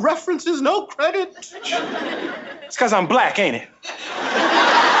 no references, no credit. It's because I'm black, ain't it?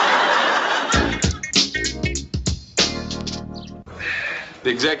 The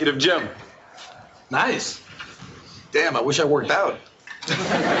executive gym. Nice. Damn, I wish I worked out.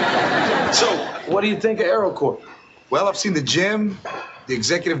 So, what do you think of AeroCorp? Well, I've seen the gym, the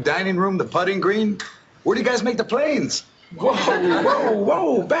executive dining room, the putting green. Where do you guys make the planes?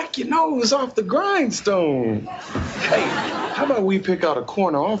 Whoa, back your nose off the grindstone. Hey, how about we pick out a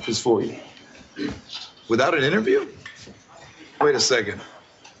corner office for you? Without an interview? Wait a second.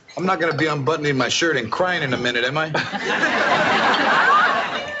 I'm not gonna be unbuttoning my shirt and crying in a minute, am I?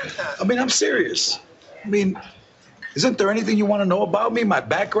 I mean, I'm serious. I mean, isn't there anything you want to know about me, my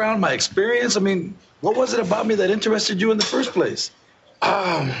background, my experience? I mean, what was it about me that interested you in the first place?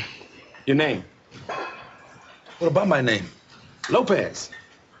 Your name. What about my name? Lopez.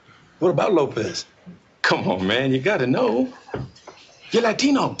 What about Lopez? Come on, man, you gotta know. You're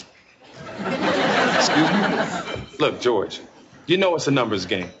Latino. Excuse me? Look, George, you know it's a numbers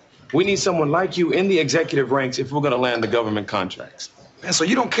game. We need someone like you in the executive ranks if we're gonna land the government contracts. Man, so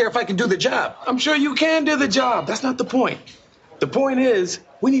you don't care if I can do the job? I'm sure you can do the job. That's not the point. The point is,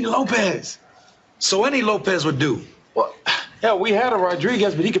 we need Lopez. So any Lopez would do? Well, hell, we had a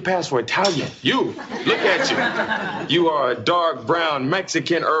Rodriguez, but he could pass for Italian. You, look at you. You are a dark brown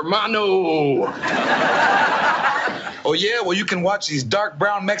Mexican hermano. Oh, yeah? Well, you can watch these dark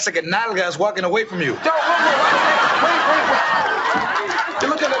brown Mexican nalgas walking away from you. Wait. You're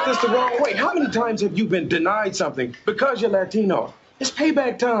looking at this the wrong way. How many times have you been denied something because you're Latino? It's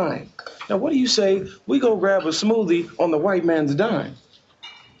payback time. Now, what do you say we go grab a smoothie on the white man's dime?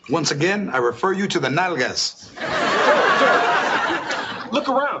 Once again, I refer you to the nalgas. Look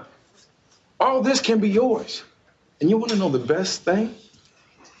around. All this can be yours. And you want to know the best thing?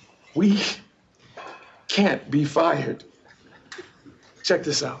 We can't be fired. Check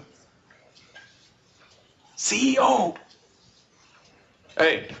this out. CEO.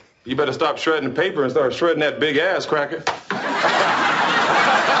 Hey, you better stop shredding the paper and start shredding that big ass cracker.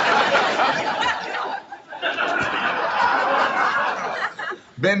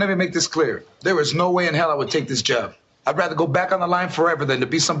 Ben, let me make this clear. There is no way in hell I would take this job. I'd rather go back on the line forever than to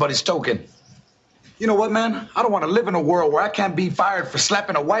be somebody's token. You know what, man? I don't want to live in a world where I can't be fired for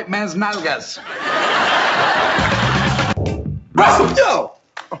slapping a white man's nalgas. Russell, yo!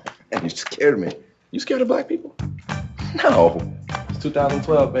 Man, you scared me. You scared of black people? No. It's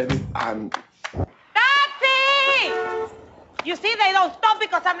 2012, baby. You see, they don't stop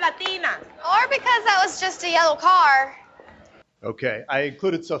because I'm Latina. Or because that was just a yellow car. Okay, I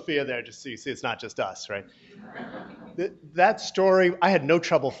included Sophia there just so you see it's not just us, right? That story, I had no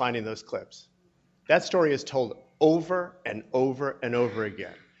trouble finding those clips. That story is told over and over and over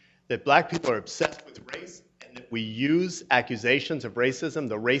again, that black people are obsessed with race and that we use accusations of racism,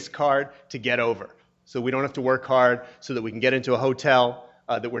 the race card, to get over. So we don't have to work hard, so that we can get into a hotel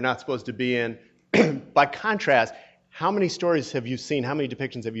that we're not supposed to be in. By contrast, how many stories have you seen, how many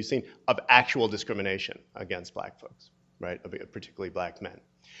depictions have you seen of actual discrimination against black folks, right, particularly black men?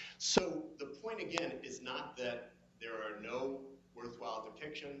 So the point, again, is not that there are no worthwhile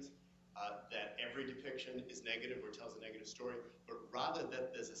depictions, that every depiction is negative or tells a negative story, but rather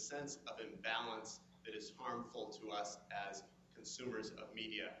that there's a sense of imbalance that is harmful to us as consumers of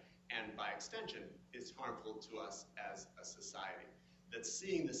media, and by extension, is harmful to us as a society. That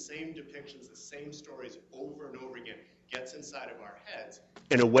seeing the same depictions, the same stories over and over again gets inside of our heads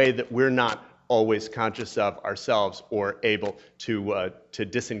in a way that we're not always conscious of ourselves or able to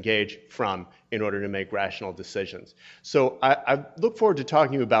disengage from in order to make rational decisions. So I look forward to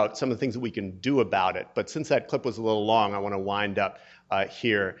talking to you about some of the things that we can do about it, but since that clip was a little long, I want to wind up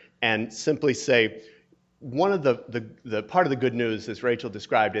here and simply say one of the part of the good news, as Rachel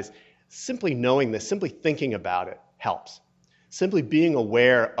described, is simply knowing this, simply thinking about it helps. Simply being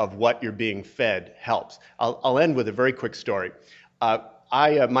aware of what you're being fed helps. I'll end with a very quick story.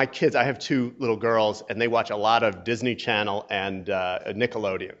 My kids, I have two little girls, and they watch a lot of Disney Channel and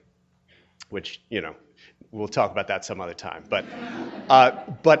Nickelodeon, which, you know, we'll talk about that some other time.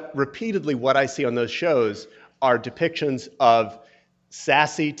 But repeatedly, what I see on those shows are depictions of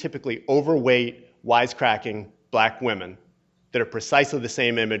sassy, typically overweight, wisecracking black women that are precisely the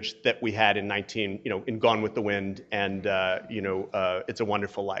same image that we had in Gone with the Wind and It's a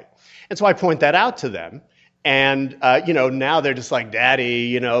Wonderful Life. And so I point that out to them, and now they're just like,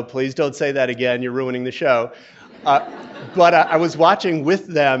 Daddy, please don't say that again. You're ruining the show. But I was watching with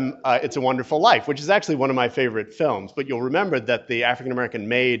them It's a Wonderful Life, which is actually one of my favorite films. But you'll remember that the African-American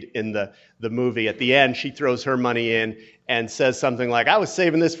maid in the movie, at the end, she throws her money in and says something like, I was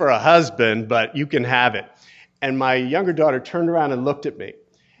saving this for a husband, but you can have it. And my younger daughter turned around and looked at me.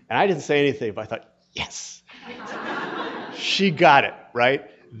 And I didn't say anything, but I thought, yes. She got it, right?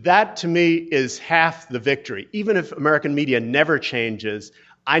 That, to me, is half the victory. Even if American media never changes,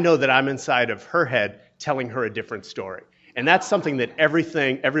 I know that I'm inside of her head telling her a different story. And that's something that every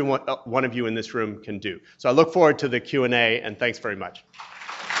one of you in this room can do. So I look forward to the Q&A, and thanks very much.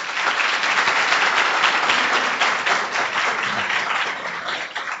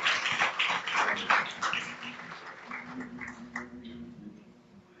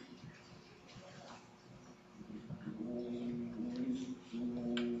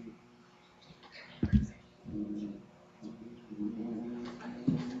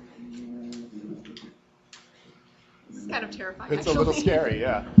 Kind of terrifying. It's a little scary,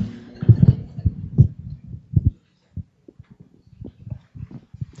 yeah.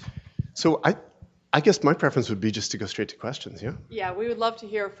 So I guess my preference would be just to go straight to questions, yeah? Yeah, we would love to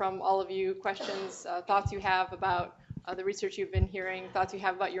hear from all of you questions, thoughts you have about the research you've been hearing, thoughts you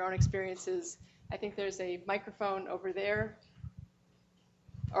have about your own experiences. I think there's a microphone over there.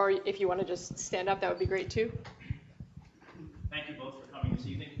 Or if you want to just stand up, that would be great too. Thank you both for coming this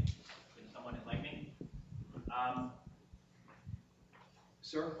evening. It's been somewhat enlightening.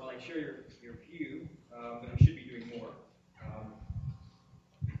 Sir, while I share your view that we should be doing more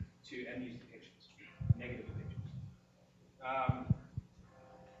to end these depictions, negative depictions.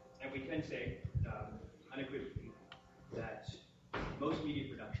 And we can say unequivocally that most media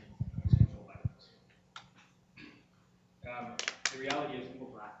production is controlled by us. The reality is people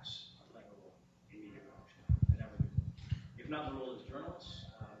blacks are playing a role in media production. If not the role as journalists,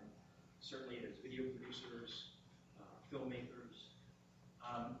 certainly as video producers, filmmakers.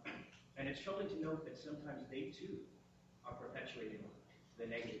 And it's troubling to note that sometimes they too are perpetuating the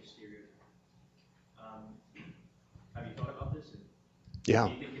negative stereotype. Have you thought about this? And yeah. What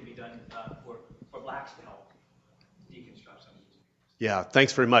do you think can be done for blacks to help deconstruct some of these? Yeah,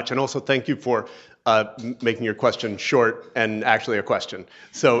 thanks very much. And also thank you for making your question short and actually a question.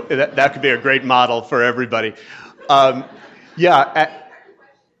 So that could be a great model for everybody.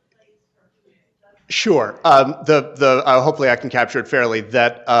 Sure. Hopefully I can capture it fairly.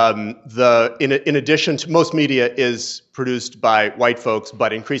 That in addition to most media is produced by white folks,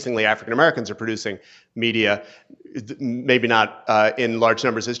 but increasingly African Americans are producing media, maybe not in large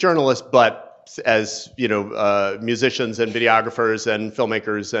numbers as journalists, but as musicians and videographers and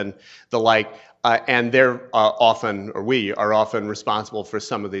filmmakers and the like. And they're we are often responsible for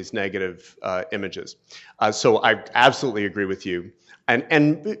some of these negative images. So I absolutely agree with you.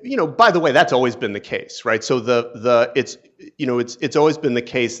 And by the way, that's always been the case, right? So it's always been the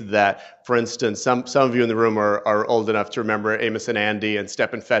case that, for instance, some of you in the room are old enough to remember Amos and Andy and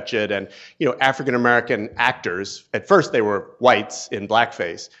Stepin Fetchit and African American actors. At first, they were whites in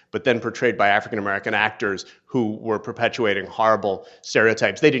blackface, but then portrayed by African American actors who were perpetuating horrible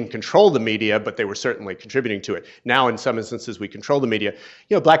stereotypes. They didn't control the media, but they were certainly contributing to it. Now, in some instances, we control the media.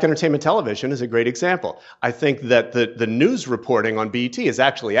 Black entertainment television is a great example. I think that the news reporting on BET is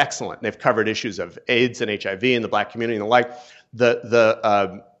actually excellent. They've covered issues of AIDS and HIV in the black community and the like.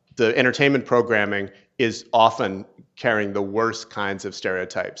 The entertainment programming is often carrying the worst kinds of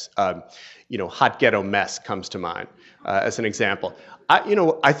stereotypes. Hot Ghetto Mess comes to mind as an example.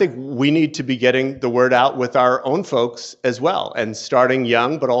 I think we need to be getting the word out with our own folks as well, and starting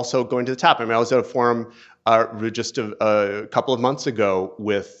young, but also going to the top. I was at a forum just a couple of months ago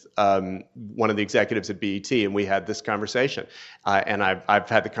with one of the executives at BET, and we had this conversation. And I've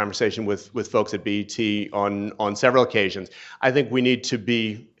had the conversation with folks at BET on several occasions. I think we need to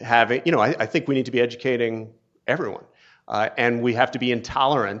be having, I think we need to be educating everyone, and we have to be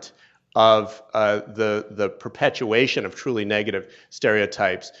intolerant of the perpetuation of truly negative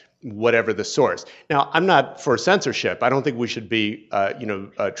stereotypes, whatever the source. Now, I'm not for censorship. I don't think we should be,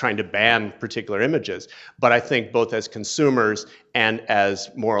 trying to ban particular images. But I think both as consumers and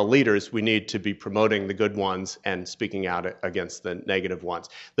as moral leaders, we need to be promoting the good ones and speaking out against the negative ones.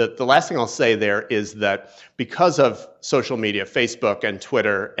 The last thing I'll say there is that because of social media, Facebook and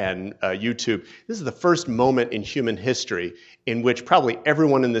Twitter and YouTube, this is the first moment in human history in which probably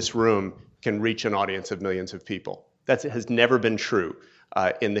everyone in this room can reach an audience of millions of people. That has never been true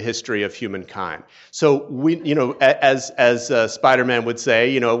in the history of humankind. So we, as Spider-Man would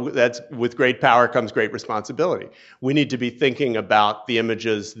say, that's with great power comes great responsibility. We need to be thinking about the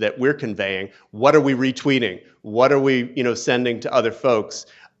images that we're conveying. What are we retweeting? What are we, sending to other folks?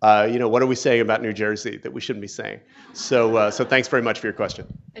 What are we saying about New Jersey that we shouldn't be saying? So thanks very much for your question.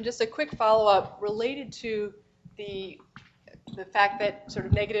 And just a quick follow-up related to the fact that sort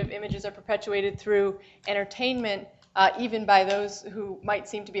of negative images are perpetuated through entertainment, even by those who might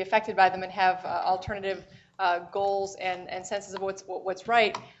seem to be affected by them and have alternative goals and senses of what's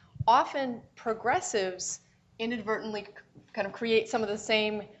right. Often progressives inadvertently kind of create some of the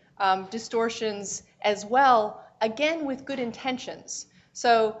same distortions as well, again with good intentions.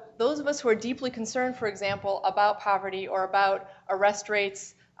 So those of us who are deeply concerned, for example, about poverty or about arrest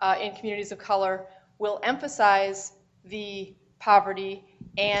rates in communities of color will emphasize the poverty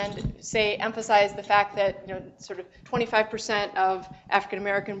and emphasize the fact that sort of 25% of African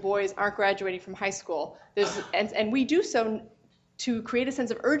American boys aren't graduating from high school. And we do so to create a sense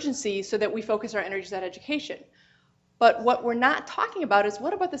of urgency so that we focus our energies on education. But what we're not talking about is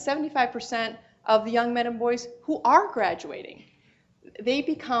what about the 75% of the young men and boys who are graduating? They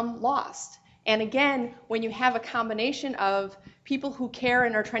become lost. And again, when you have a combination of people who care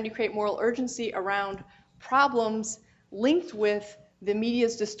and are trying to create moral urgency around problems linked with the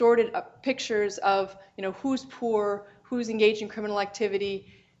media's distorted pictures of who's poor, who's engaged in criminal activity,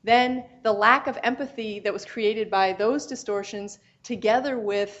 then the lack of empathy that was created by those distortions, together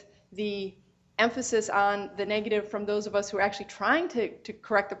with the emphasis on the negative from those of us who are actually trying to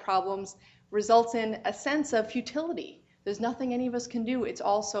correct the problems, results in a sense of futility. There's nothing any of us can do. It's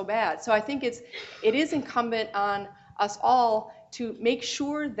all so bad. So I think it is incumbent on us all to make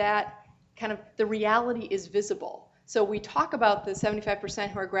sure that kind of the reality is visible. So we talk about the 75%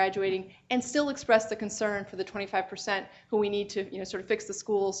 who are graduating and still express the concern for the 25% who we need to sort of fix the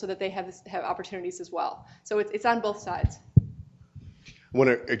schools so that they have opportunities as well. So it's on both sides. I want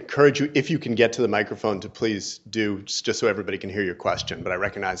to encourage you, if you can get to the microphone, to please do, just so everybody can hear your question. But I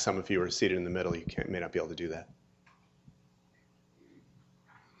recognize some of you are seated in the middle. You may not be able to do that.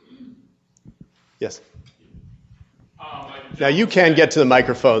 Yes? Now you can get to the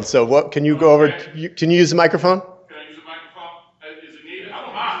microphone, so what, can you go over, can you use the microphone? Can I use the microphone? Is it needed? I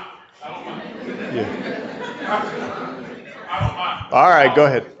don't mind. Yeah. I don't mind. All right, go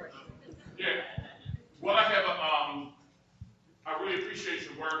ahead. Yeah. Well, I have I really appreciate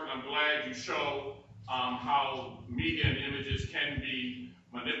your work, and I'm glad you show how media and images can be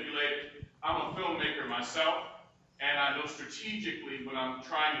manipulated. I'm a filmmaker myself, And I know strategically when I'm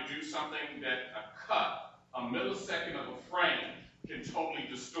trying to do something that a cut, a millisecond of a frame can totally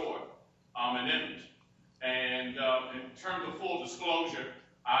distort an image. And in terms of full disclosure,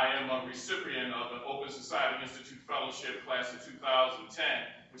 I am a recipient of the Open Society Institute Fellowship class of 2010,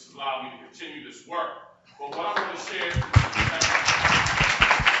 which has allowed me to continue this work. But what I want to share,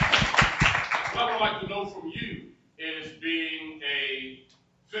 what I would like to know from you is being a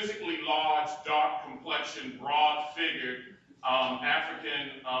physically large, dark complexion, broad-figured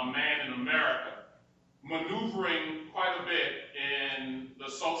African man in America, maneuvering quite a bit in the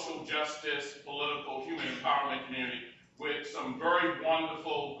social justice, political, human empowerment community with some very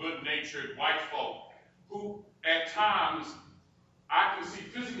wonderful, good-natured white folk who, at times, I can see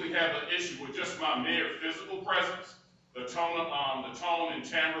physically have an issue with just my mere physical presence, the tone and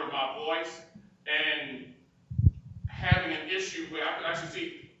timbre of my voice, and having an issue where I can actually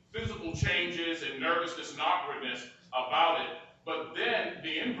see physical changes and nervousness and awkwardness about it. But then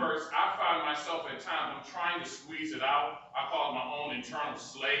the inverse, I find myself at times, I'm trying to squeeze it out. I call it my own internal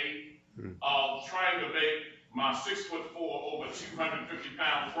slave of trying to make my 6'4", over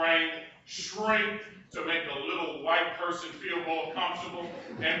 250-pound frame shrink to make a little white person feel more comfortable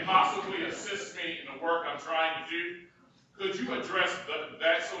and possibly assist me in the work I'm trying to do. Could you address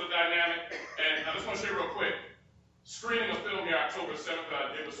that sort of dynamic? And I just want to say real quick, screening a film here October 7th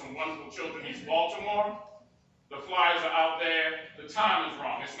that I did with some wonderful children in East Baltimore. The flyers are out there. The time is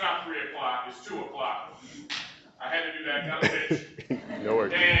wrong. It's not 3 o'clock, it's 2 o'clock. I had to do that, got a bitch. No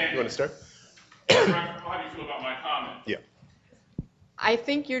worries. And You want to start? how do you feel about my comment? Yeah. I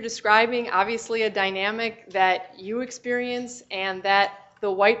think you're describing obviously a dynamic that you experience and that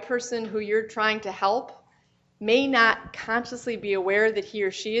the white person who you're trying to help may not consciously be aware that he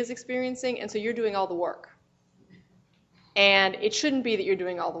or she is experiencing, and so you're doing all the work. And it shouldn't be that you're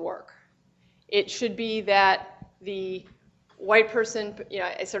doing all the work. It should be that the white person,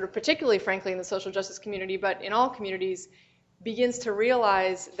 sort of particularly, frankly, in the social justice community, but in all communities, begins to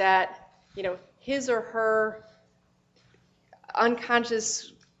realize that, his or her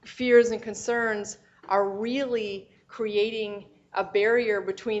unconscious fears and concerns are really creating a barrier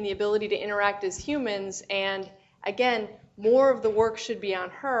between the ability to interact as humans. And again, more of the work should be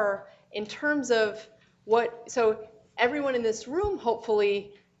on her in terms of so everyone in this room,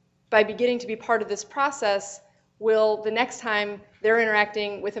 hopefully, by beginning to be part of this process, will, the next time they're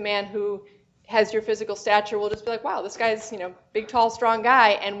interacting with a man who has your physical stature, will just be like, wow, this guy's, big, tall, strong guy,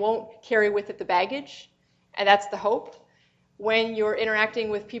 and won't carry with it the baggage. And that's the hope. When you're interacting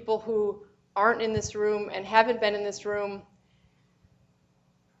with people who aren't in this room and haven't been in this room,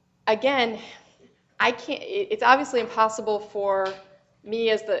 again, it's obviously impossible for me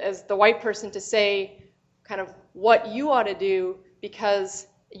as the white person to say kind of what you ought to do, because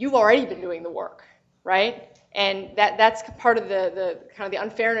you've already been doing the work, right? And that's part of the kind of the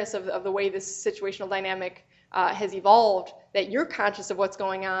unfairness of the way this situational dynamic has evolved, that you're conscious of what's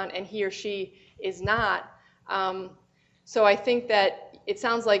going on and he or she is not. So I think that it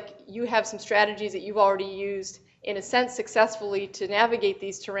sounds like you have some strategies that you've already used, in a sense, successfully to navigate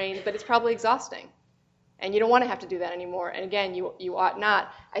these terrains, but it's probably exhausting. And you don't want to have to do that anymore. And again, you ought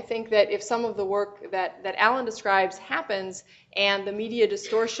not. I think that if some of the work that Alan describes happens and the media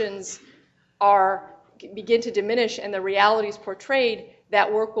distortions begin to diminish and the realities portrayed,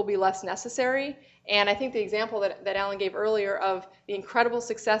 that work will be less necessary. And I think the example that Alan gave earlier of the incredible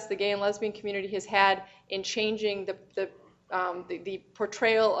success the gay and lesbian community has had in changing the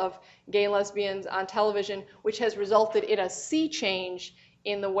portrayal of gay and lesbians on television, which has resulted in a sea change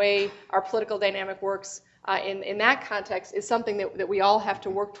in the way our political dynamic works in that context, is something that we all have to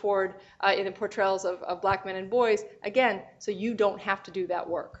work toward in the portrayals of black men and boys, again, so you don't have to do that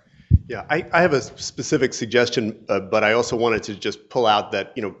work. Yeah, I have a specific suggestion, but I also wanted to just pull out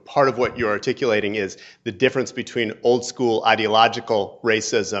that, part of what you're articulating is the difference between old school ideological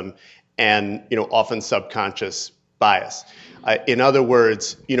racism and, often subconscious bias. In other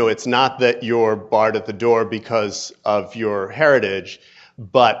words, it's not that you're barred at the door because of your heritage,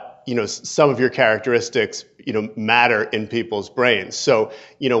 but, some of your characteristics, matter in people's brains. So,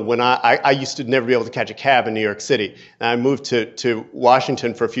 when I used to never be able to catch a cab in New York City, and I moved to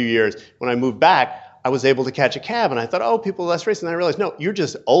Washington for a few years. When I moved back, I was able to catch a cab, and I thought, oh, people are less racist. And I realized, no, you're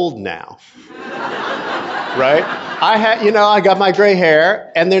just old now, right? I got my gray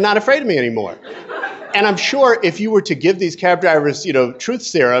hair, and they're not afraid of me anymore. And I'm sure if you were to give these cab drivers, truth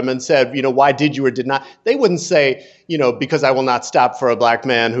serum and said, why did you or did not, they wouldn't say, because I will not stop for a black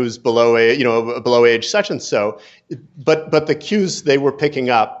man who's below age such and so. But the cues they were picking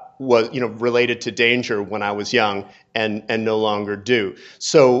up was, related to danger when I was young and no longer do.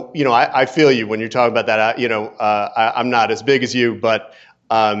 So, I feel you when you're talking about that. I'm not as big as you, but,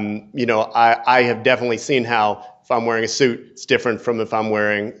 I have definitely seen how if I'm wearing a suit, it's different from if I'm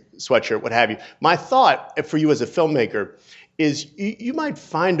wearing sweatshirt, what have you. My thought for you as a filmmaker is you might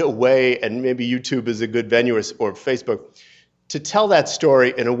find a way, and maybe YouTube is a good venue or Facebook, to tell that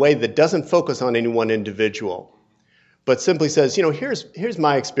story in a way that doesn't focus on any one individual, but simply says, here's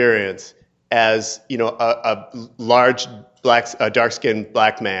my experience as, a large dark-skinned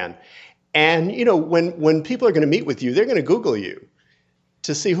black man. And, when people are going to meet with you, they're going to Google you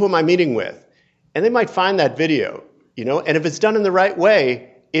to see who am I meeting with. And they might find that video, and if it's done in the right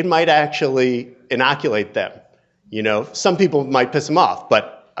way, it might actually inoculate them. Some people might piss them off,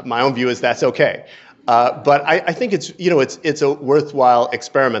 but my own view is that's okay. But I think it's a worthwhile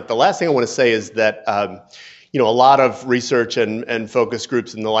experiment. The last thing I want to say is that a lot of research and focus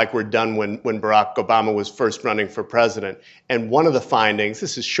groups and the like were done when Barack Obama was first running for president. And one of the findings,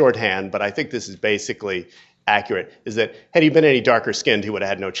 this is shorthand, but I think this is basically accurate, is that had he been any darker skinned, he would have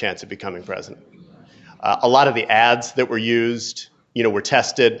had no chance of becoming president. A lot of the ads that were used, were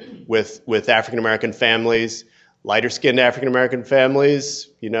tested with African American families, lighter skinned African American families,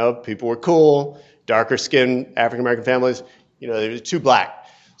 people were cool. Darker skinned African American families, they were too black.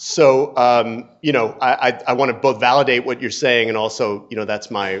 So, I want to both validate what you're saying and also,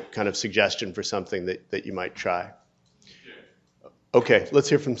 that's my kind of suggestion for something that you might try. Okay, let's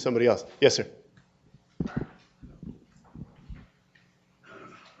hear from somebody else. Yes, sir.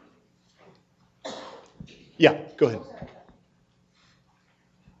 Yeah, go ahead.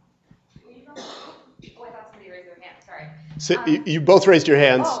 So you both raised your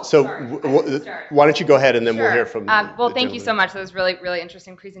hands. Why don't you go ahead and then we'll hear from. Well, thank you so much. That was really, really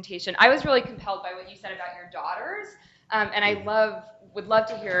interesting presentation. I was really compelled by what you said about your daughters, and I would love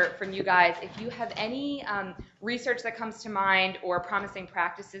to hear from you guys if you have any research that comes to mind or promising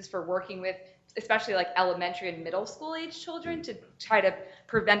practices for working with, especially like elementary and middle school age children, to try to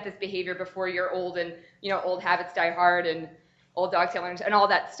prevent this behavior before you're old and old habits die hard and old dogs can't learn and all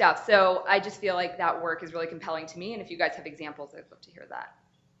that stuff. So I just feel like that work is really compelling to me, and if you guys have examples, I'd love to hear that.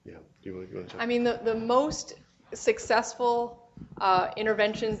 Yeah, you want to? I mean, the most successful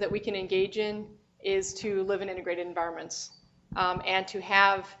interventions that we can engage in is to live in integrated environments, and to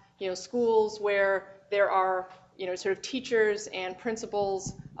have schools where there are sort of teachers and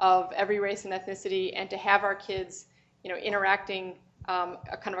principals of every race and ethnicity, and to have our kids interacting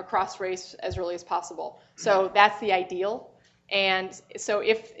kind of across race as early as possible. So that's the ideal. And so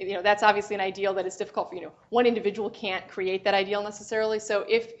if, that's obviously an ideal that is difficult for, one individual can't create that ideal necessarily. So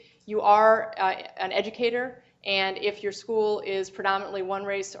if you are an educator and if your school is predominantly one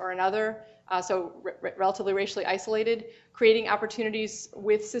race or another, so relatively racially isolated, creating opportunities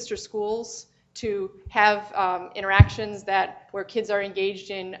with sister schools to have interactions where kids are engaged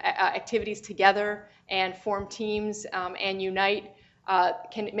in activities together and form teams and unite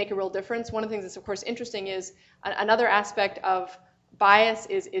can make a real difference. One of the things that's of course interesting is another aspect of bias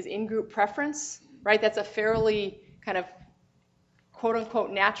is in-group preference, right? That's a fairly kind of quote-unquote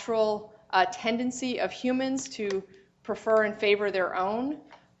natural tendency of humans to prefer and favor their own.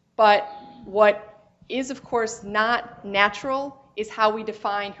 But what is of course not natural is how we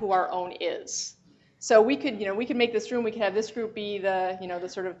define who our own is. So we could make this room, we could have this group be the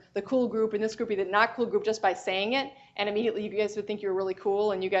sort of the cool group and this group be the not cool group just by saying it, and immediately you guys would think you're really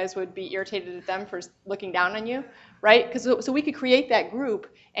cool and you guys would be irritated at them for looking down on you, right? So we could create that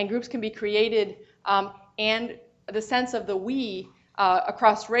group, and groups can be created, and the sense of the we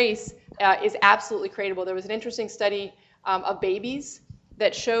across race is absolutely creatable. There was an interesting study of babies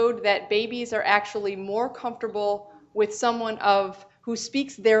that showed that babies are actually more comfortable with someone who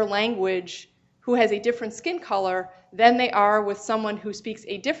speaks their language who has a different skin color than they are with someone who speaks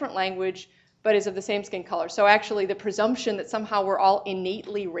a different language but is of the same skin color. So actually the presumption that somehow we're all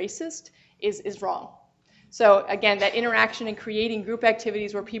innately racist is wrong. So again, that interaction and creating group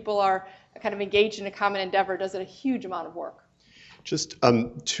activities where people are kind of engaged in a common endeavor does a huge amount of work. Just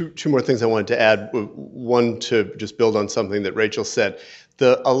two more things I wanted to add. One, to just build on something that Rachel said.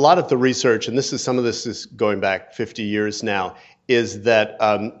 A lot of the research, and some of this is going back 50 years now, is that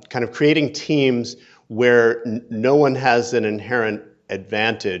kind of creating teams where no one has an inherent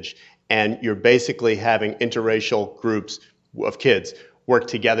advantage, and you're basically having interracial groups of kids work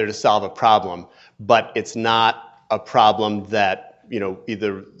together to solve a problem, but it's not a problem that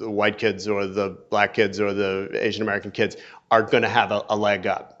either the white kids or the black kids or the Asian American kids are going to have a leg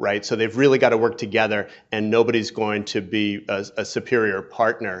up, right? So they've really got to work together, and nobody's going to be a superior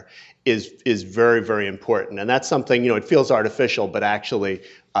partner is very, very important. And that's something, it feels artificial, but actually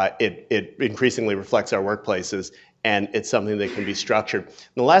it increasingly reflects our workplaces, and it's something that can be structured. And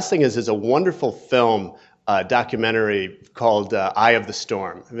the last thing is a wonderful film, documentary called Eye of the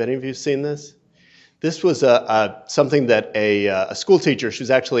Storm. Have any of you seen this? This was something that a school teacher, she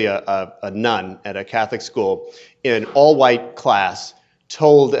was actually a nun at a Catholic school, in an all-white class,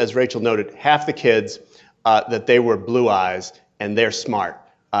 told, as Rachel noted, half the kids that they were blue eyes and they're smart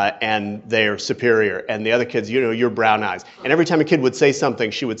and they're superior, and the other kids, you're brown eyes. And every time a kid would say something,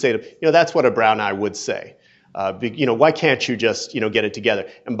 she would say to them, that's what a brown eye would say. Why can't you just, get it together?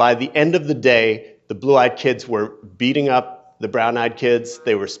 And by the end of the day, the blue-eyed kids were beating up the brown-eyed kids.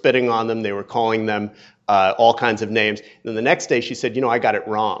 They were spitting on them. They were calling them all kinds of names. And then the next day she said, I got it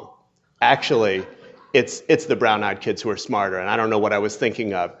wrong. Actually, it's the brown-eyed kids who are smarter, and I don't know what I was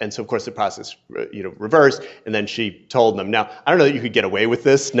thinking of. And so, of course, the process reversed, and then she told them. Now, I don't know that you could get away with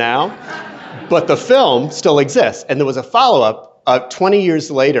this now, but the film still exists. And there was a follow-up 20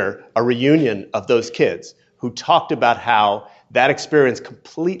 years later, a reunion of those kids who talked about how that experience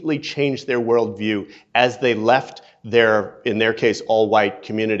completely changed their worldview as they left in their case, all-white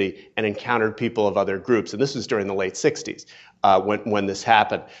community and encountered people of other groups. And this was during the late 60s when this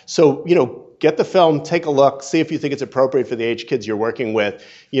happened. So, get the film, take a look, see if you think it's appropriate for the age kids you're working with.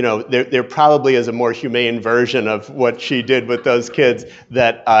 There probably is a more humane version of what she did with those kids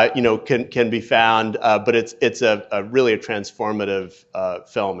that, can be found. But it's really a transformative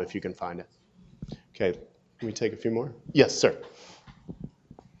film if you can find it. Okay, can we take a few more? Yes, sir.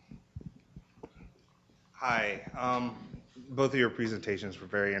 Hi. Both of your presentations were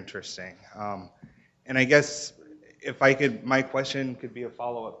very interesting. And I guess if I could, my question could be a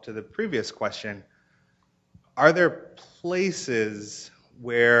follow-up to the previous question. Are there places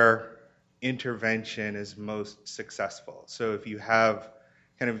where intervention is most successful? So if you have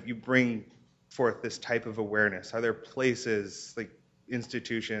you bring forth this type of awareness, are there places like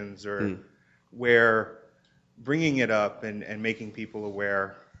institutions or where bringing it up and making people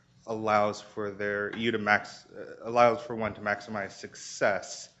aware allows for one to maximize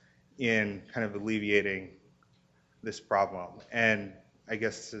success in kind of alleviating this problem? And I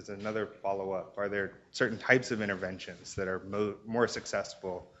guess as another follow-up, are there certain types of interventions that are more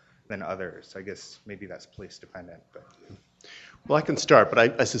successful than others? I guess maybe that's place dependent. But. Well, I can start,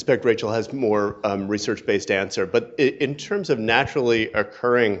 but I suspect Rachel has more research-based answer. But in terms of naturally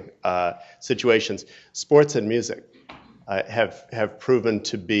occurring situations, sports and music have proven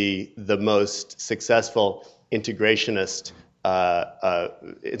to be the most successful integrationist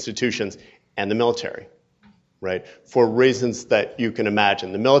institutions, and the military, right? For reasons that you can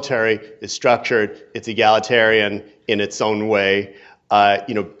imagine. The military is structured, it's egalitarian in its own way.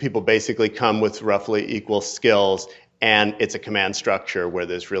 People basically come with roughly equal skills, and it's a command structure where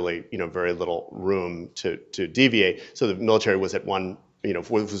there's really, very little room to deviate. So the military was at one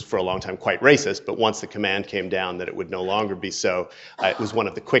was for a long time quite racist, but once the command came down that it would no longer be so, it was one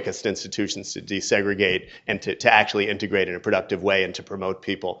of the quickest institutions to desegregate and to actually integrate in a productive way and to promote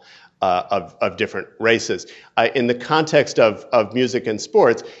people of different races. In the context of music and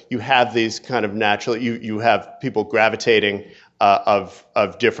sports, you have these kind of natural, you have people gravitating of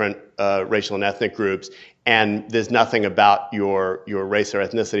different racial and ethnic groups, and there's nothing about your race or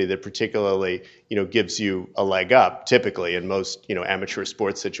ethnicity that particularly gives you a leg up, typically in most amateur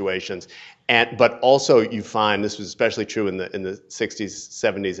sports situations. But also you find, this was especially true in the 60s,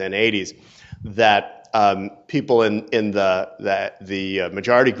 70s, and 80s, that people in the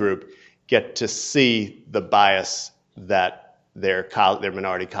majority group get to see the bias that their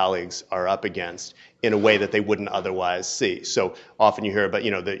minority colleagues are up against in a way that they wouldn't otherwise see. So often you hear about,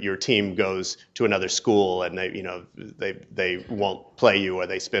 that your team goes to another school and they won't play you, or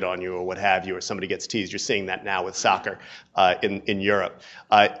they spit on you, or what have you, or somebody gets teased. You're seeing that now with soccer in Europe.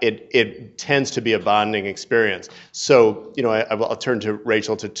 It tends to be a bonding experience. So, I'll turn to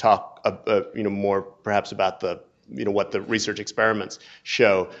Rachel to talk, more perhaps about what the research experiments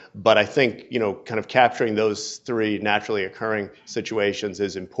show. But I think, kind of capturing those three naturally occurring situations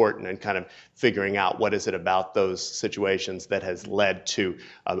is important, and kind of figuring out what is it about those situations that has led to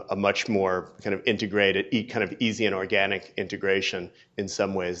a much more kind of integrated, kind of easy and organic integration in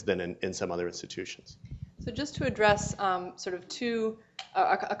some ways than in some other institutions. So just to address sort of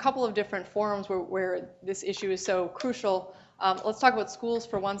a couple of different forums where this issue is so crucial, let's talk about schools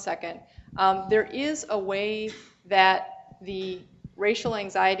for 1 second. There is a way that the racial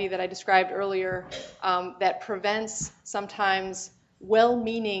anxiety that I described earlier that prevents sometimes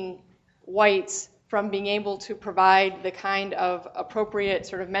well-meaning whites from being able to provide the kind of appropriate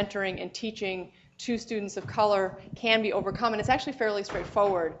sort of mentoring and teaching to students of color can be overcome. And it's actually fairly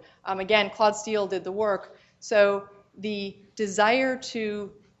straightforward. Again, Claude Steele did the work. So the desire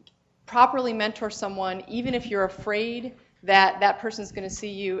to properly mentor someone, even if you're afraid that that person's going to see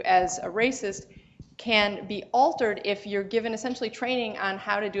you as a racist, can be altered if you're given essentially training on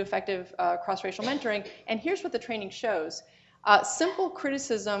how to do effective cross-racial mentoring. And here's what the training shows. Simple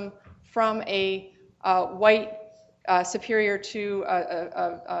criticism from a white superior to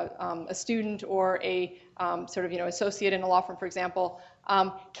a student or a sort of associate in a law firm, for example,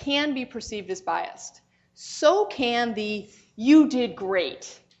 can be perceived as biased. So can the "you did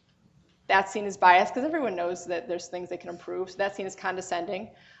great." That's seen as biased because everyone knows that there's things they can improve, so that's seen as condescending.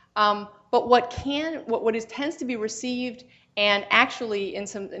 But what tends to be received, and actually in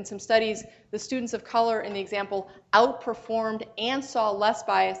some studies, the students of color in the example outperformed and saw less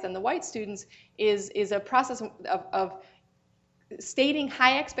bias than the white students, is a process of stating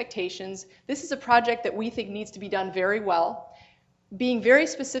high expectations. This is a project that we think needs to be done very well, being very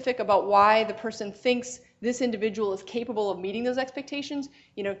specific about why the person thinks this individual is capable of meeting those expectations.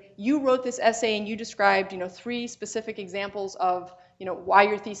 You wrote this essay and you described 3 specific examples of why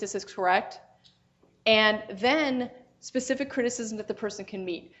your thesis is correct, and then specific criticism that the person can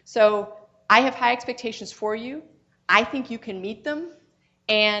meet. So I have high expectations for you. I think you can meet them,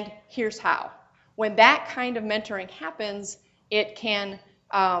 and here's how. When that kind of mentoring happens, it can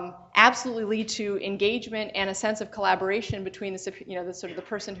absolutely lead to engagement and a sense of collaboration between the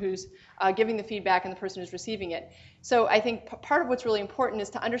person who's giving the feedback and the person who's receiving it. So I think part of what's really important is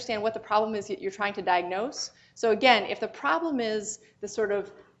to understand what the problem is that you're trying to diagnose. So again, if the problem is the sort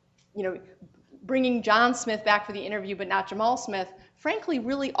of, bringing John Smith back for the interview but not Jamal Smith, frankly,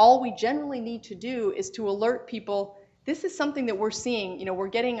 really all we generally need to do is to alert people this is something that we're seeing. We're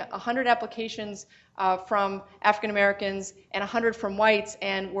getting 100 applications from African Americans and 100 from whites,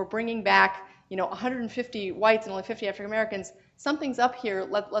 and we're bringing back 150 whites and only 50 African Americans. Something's up here.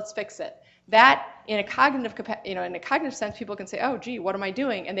 Let's fix it. That in a cognitive sense, people can say, "Oh, gee, what am I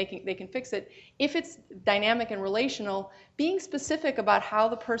doing?" and they can fix it. If it's dynamic and relational, being specific about how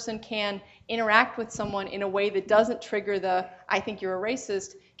the person can interact with someone in a way that doesn't trigger the "I think you're a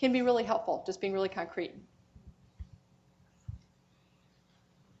racist" can be really helpful. Just being really concrete.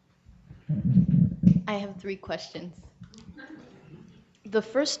 I have 3 questions. The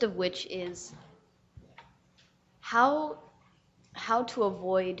first of which is how to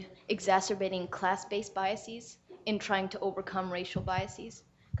avoid exacerbating class-based biases in trying to overcome racial biases.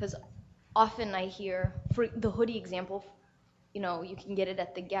 Because often I hear, for the hoodie example, you can get it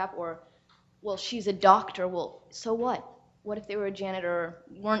at the Gap, or, well, she's a doctor. Well, so what? What if they were a janitor or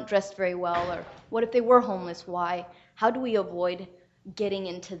weren't dressed very well? Or what if they were homeless? Why? How do we avoid getting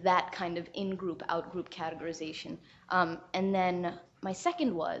into that kind of in-group, out-group categorization? And then my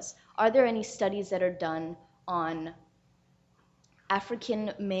second was, are there any studies that are done on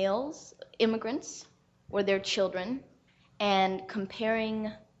African males, immigrants, or their children, and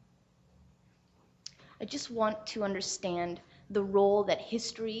comparing, I just want to understand the role that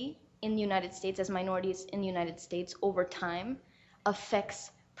history in the United States, as minorities in the United States over time,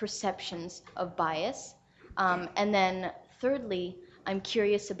 affects perceptions of bias. And then thirdly, I'm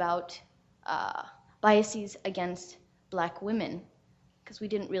curious about biases against Black women, because we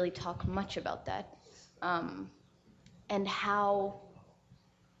didn't really talk much about that. And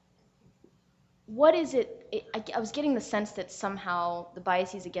what is it, I was getting the sense that somehow the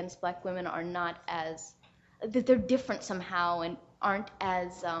biases against Black women are not as, that they're different somehow and aren't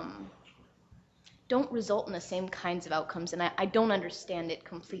as, don't result in the same kinds of outcomes, and I don't understand it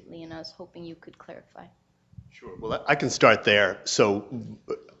completely, and I was hoping you could clarify. Sure. Well, I can start there. So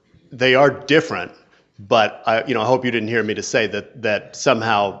they are different, but I hope you didn't hear me to say that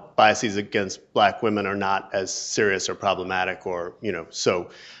somehow biases against Black women are not as serious or problematic, or so.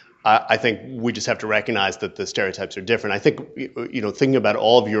 I think we just have to recognize that the stereotypes are different. I think thinking about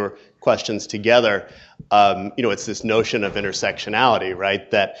all of your questions together, it's this notion of intersectionality,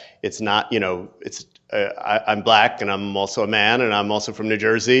 right? That it's not it's I'm Black and I'm also a man and I'm also from New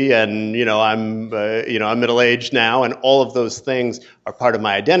Jersey and I'm middle-aged now, and all of those things are part of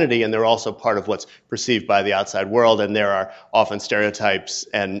my identity, and they're also part of what's perceived by the outside world, and there are often stereotypes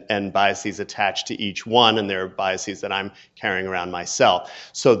and biases attached to each one, and there are biases that I'm carrying around myself.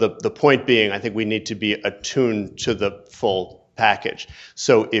 So the point being, I think we need to be attuned to the full package.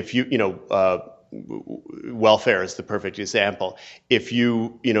 So if welfare is the perfect example. If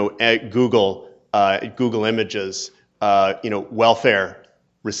you Google Images, welfare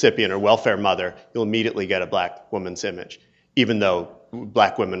recipient or welfare mother, you'll immediately get a Black woman's image. even though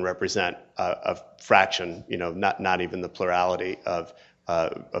black women represent a fraction, not even the plurality of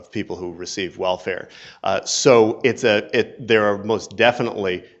people who receive welfare. So there are most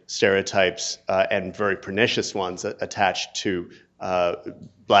definitely stereotypes and very pernicious ones attached to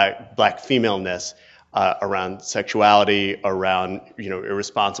black femaleness around sexuality, around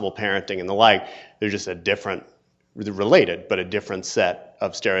irresponsible parenting and the like. They're just related, but a different set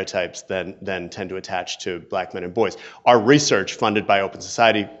of stereotypes than tend to attach to black men and boys. Our research, funded by Open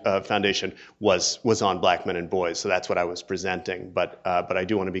Society Foundation, was on black men and boys, so that's what I was presenting. But I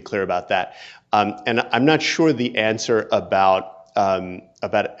do want to be clear about that. And I'm not sure the answer about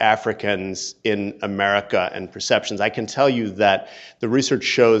Africans in America and perceptions. I can tell you that the research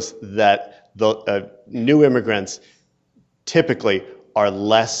shows that the new immigrants typically are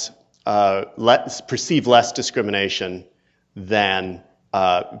perceive less discrimination than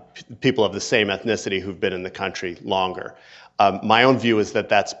people of the same ethnicity who've been in the country longer. My own view is that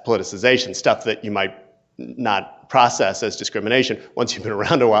that's politicization, stuff that you might not process as discrimination. Once you've been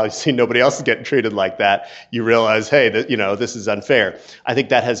around a while, you see nobody else is getting treated like that, you realize, hey, this is unfair. I think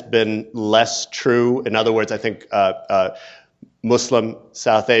that has been less true. In other words, I think Muslim,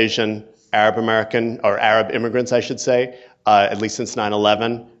 South Asian, Arab American, or Arab immigrants, I should say, at least since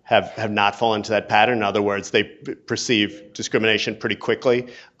 9/11, have not fallen into that pattern. In other words, they perceive discrimination pretty quickly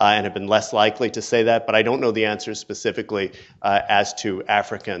and have been less likely to say that. But I don't know the answer specifically as to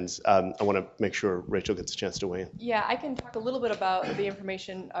Africans. I want to make sure Rachel gets a chance to weigh in. Yeah, I can talk a little bit about the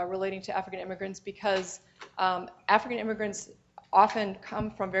information relating to African immigrants, because African immigrants often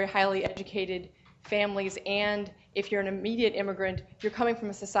come from very highly educated families, and if you're an immediate immigrant, you're coming from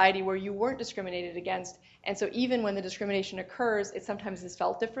a society where you weren't discriminated against, and so even when the discrimination occurs, it sometimes is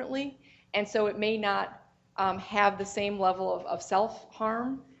felt differently, and so it may not have the same level of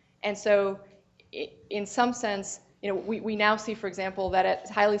self-harm, and so in some sense, we now see, for example, that at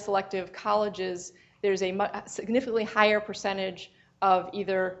highly selective colleges, there's a significantly higher percentage of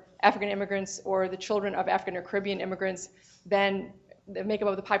either African immigrants or the children of African or Caribbean immigrants than the makeup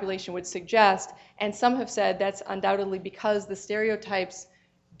of the population would suggest, and some have said that's undoubtedly because the stereotypes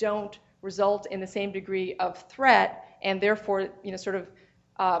don't result in the same degree of threat, and therefore,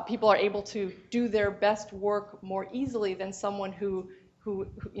 people are able to do their best work more easily than someone who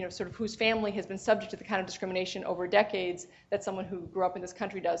whose family has been subject to the kind of discrimination over decades that someone who grew up in this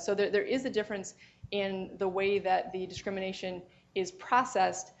country does. So there is a difference in the way that the discrimination is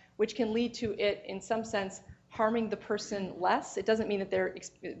processed, which can lead to it, in some sense, harming the person less. It doesn't mean that they're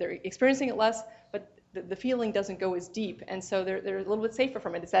experiencing it less, but the feeling doesn't go as deep, and so they're a little bit safer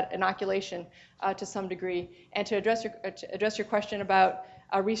from it. It's that inoculation to some degree. And to address your question about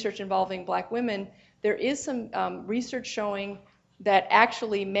research involving black women, there is some research showing that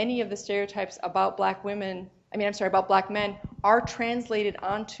actually many of the stereotypes about black men are translated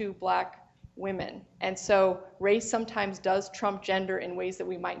onto black women, and so race sometimes does trump gender in ways that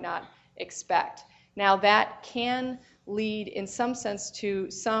we might not expect. Now that can lead in some sense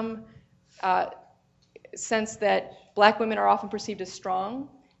to some sense that black women are often perceived as strong,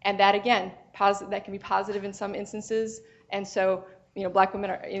 and that again, that can be positive in some instances, and so black women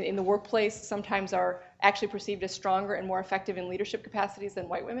are in the workplace sometimes are actually perceived as stronger and more effective in leadership capacities than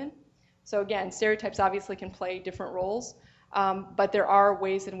white women. So again, stereotypes obviously can play different roles, but there are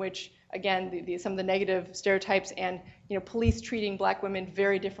ways in which, again, some of the negative stereotypes and police treating black women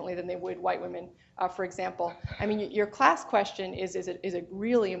very differently than they would white women, for example. I mean, your class question is a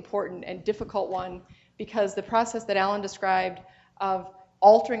really important and difficult one, because the process that Alan described of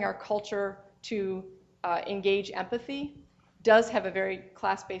altering our culture to engage empathy does have a very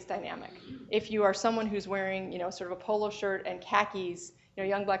class-based dynamic. If you are someone who's wearing, sort of a polo shirt and khakis,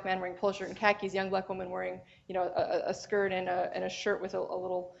 young black man wearing a polo shirt and khakis, young black woman wearing, a skirt and a shirt with a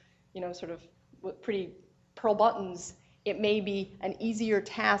little, sort of pretty pearl buttons, it may be an easier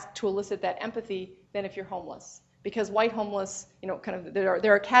task to elicit that empathy than if you're homeless. Because white homeless,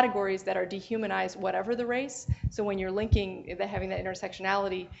 there are categories that are dehumanized whatever the race. So when you're linking, having that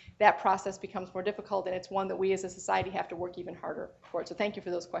intersectionality, that process becomes more difficult, and it's one that we as a society have to work even harder for. So thank you for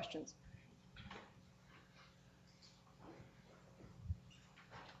those questions.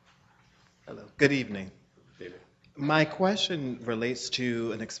 Hello, good evening. David. My question relates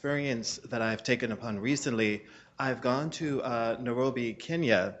to an experience that I've taken upon recently. I've gone to Nairobi,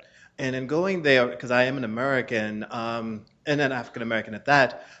 Kenya, and in going there, because I am an American, and an African American at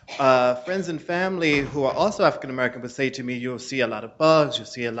that, friends and family who are also African American would say to me, you'll see a lot of bugs, you'll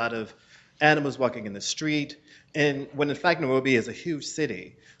see a lot of animals walking in the street, and when in fact Nairobi is a huge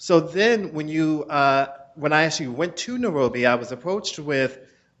city. So then when I actually went to Nairobi, I was approached with,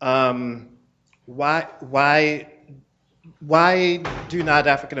 why why do not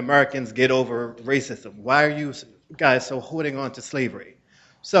African Americans get over racism? Why are you guys so holding on to slavery?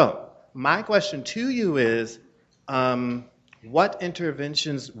 So my question to you is, what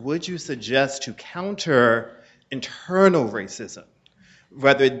interventions would you suggest to counter internal racism,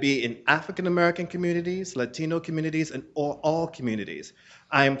 whether it be in African American communities, Latino communities, and all communities?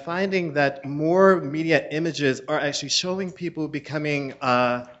 I am finding that more media images are actually showing people becoming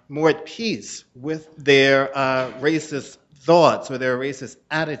more at peace with their racist thoughts or their racist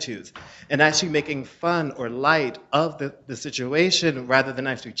attitudes, and actually making fun or light of the situation rather than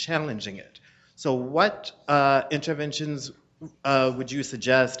actually challenging it. So what interventions would you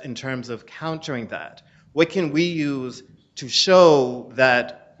suggest in terms of countering that? What can we use to show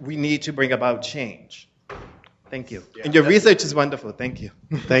that we need to bring about change? Thank you. Yeah, and your research is wonderful. Thank you.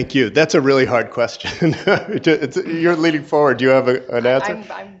 Thank you. That's a really hard question. You're leaning forward. Do you have an answer?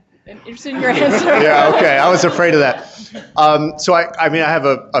 I'm interested in your answer. Yeah, okay. I was afraid of that. So I have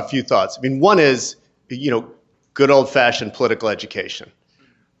a few thoughts. I mean, one is, good old-fashioned political education,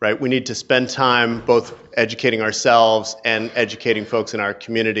 right? We need to spend time both educating ourselves and educating folks in our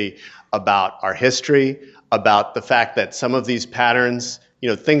community about our history, about the fact that some of these patterns,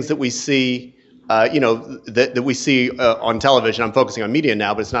 things that we see, that we see on television. I'm focusing on media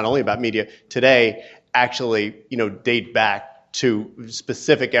now, but it's not only about media today. Actually, date back to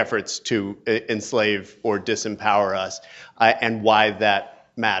specific efforts to enslave or disempower us, and why that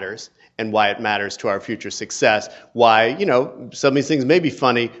matters, and why it matters to our future success. Why, some of these things may be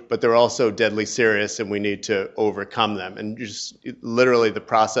funny, but they're also deadly serious, and we need to overcome them. And just literally the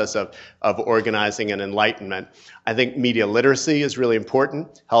process of organizing and enlightenment. I think media literacy is really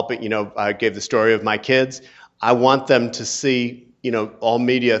important. Helping, I gave the story of my kids. I want them to see, all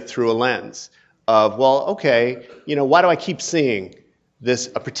media through a lens of, well, okay, why do I keep seeing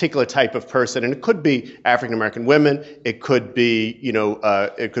a particular type of person? And it could be African American women, it could be,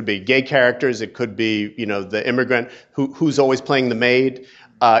 it could be gay characters, it could be, the immigrant who's always playing the maid.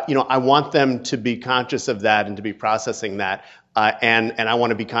 I want them to be conscious of that and to be processing that, and I want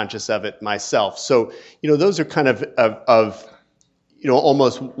to be conscious of it myself. So, those are kind of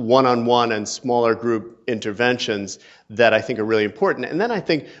almost one-on-one and smaller group interventions that I think are really important. And then I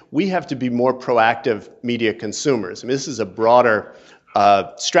think we have to be more proactive media consumers. I mean, this is a broader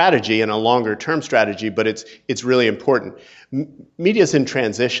strategy and a longer-term strategy, but it's really important. Media's in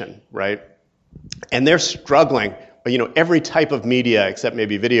transition, right? And they're struggling. Every type of media, except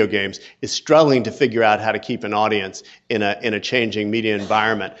maybe video games, is struggling to figure out how to keep an audience in a changing media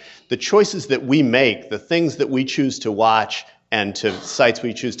environment. The choices that we make, the things that we choose to watch, and to sites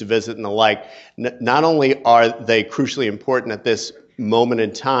we choose to visit and the like, not only are they crucially important at this moment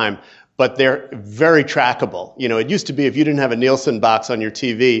in time, but they're very trackable. It used to be if you didn't have a Nielsen box on your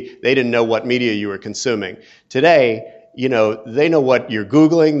TV, they didn't know what media you were consuming. Today, they know what you're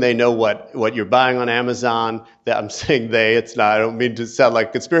Googling, they know what you're buying on Amazon. I'm saying I don't mean to sound like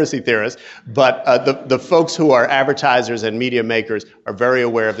a conspiracy theorist, but the folks who are advertisers and media makers are very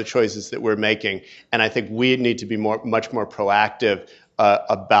aware of the choices that we're making. And I think we need to be much more proactive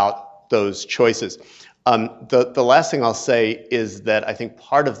about those choices. The last thing I'll say is that I think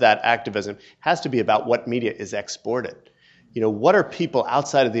part of that activism has to be about what media is exported. What are people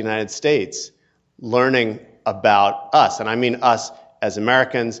outside of the United States learning about us? And I mean us as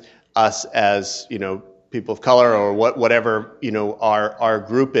Americans, us as, people of color, or whatever, our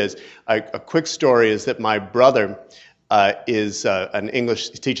group is. A quick story is that my brother is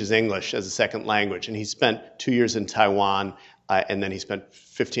he teaches English as a second language, and he spent 2 years in Taiwan, and then he spent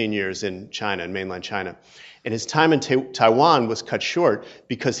 15 years in China, in mainland China. And his time in Taiwan was cut short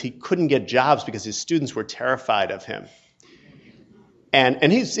because he couldn't get jobs because his students were terrified of him.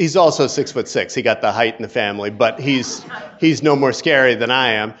 And he's also 6'6". He got the height in the family, but he's no more scary than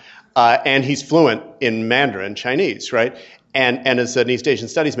I am. And he's fluent in Mandarin Chinese, right? And as an East Asian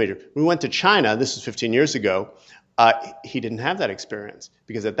Studies major, we went to China. This was 15 years ago. He didn't have that experience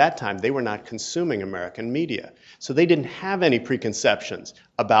because at that time they were not consuming American media, so they didn't have any preconceptions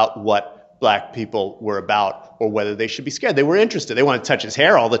about what Black people were about or whether they should be scared. They were interested. They wanted to touch his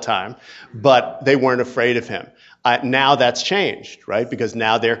hair all the time, but they weren't afraid of him. Now that's changed, right? Because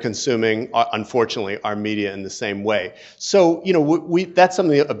now they're consuming, unfortunately, our media in the same way. So, that's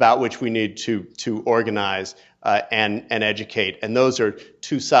something about which we need to organize and educate. And those are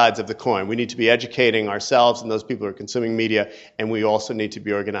two sides of the coin. We need to be educating ourselves and those people who are consuming media, and we also need to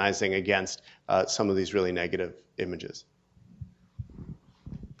be organizing against some of these really negative images.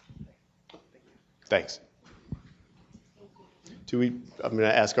 Thanks. I'm going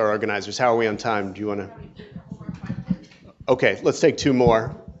to ask our organizers, how are we on time? Do you want to? Okay, let's take two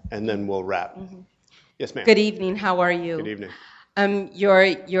more, and then we'll wrap. Yes, ma'am. Good evening. How are you? Good evening.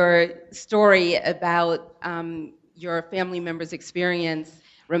 Your story about your family member's experience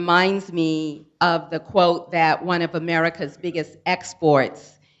reminds me of the quote that one of America's biggest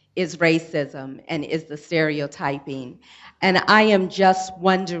exports is racism and is the stereotyping. And I am just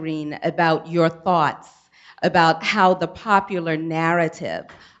wondering about your thoughts about how the popular narrative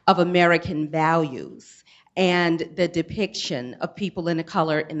of American values and the depiction of people in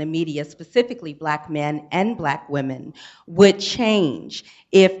color in the media, specifically black men and black women, would change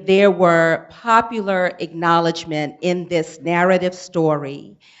if there were popular acknowledgement in this narrative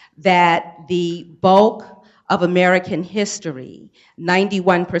story that the bulk of American history,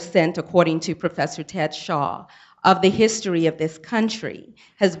 91% according to Professor Ted Shaw, of the history of this country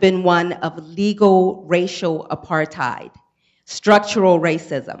has been one of legal racial apartheid, structural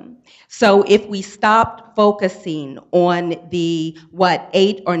racism. So if we stopped focusing on the,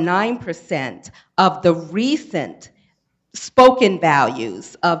 8 or 9% of the recent spoken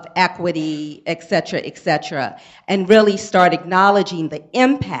values of equity, et cetera, and really start acknowledging the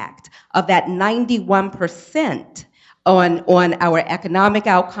impact of that 91% on our economic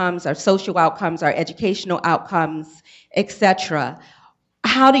outcomes, our social outcomes, our educational outcomes, et cetera,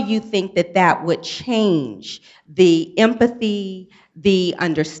 how do you think that that would change the empathy, the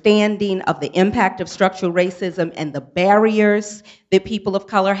understanding of the impact of structural racism and the barriers that people of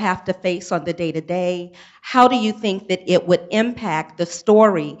color have to face on the day-to-day? How do you think that it would impact the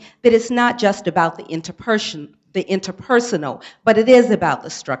story that is not just about the interpersonal, but it is about the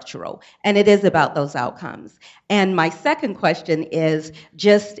structural, and it is about those outcomes? And my second question is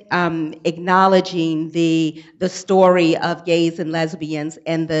just acknowledging the story of gays and lesbians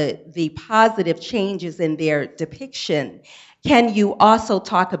and the positive changes in their depiction. Can you also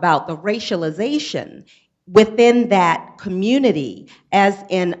talk about the racialization within that community, as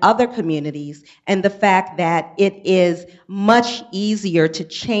in other communities, and the fact that it is much easier to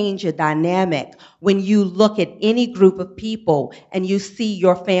change a dynamic when you look at any group of people and you see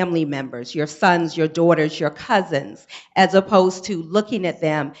your family members, your sons, your daughters, your cousins, as opposed to looking at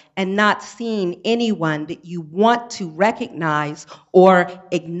them and not seeing anyone that you want to recognize or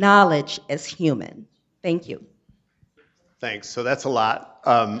acknowledge as human? Thank you. Thanks. So that's a lot.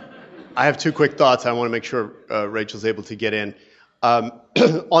 I have two quick thoughts. I want to make sure Rachel's able to get in.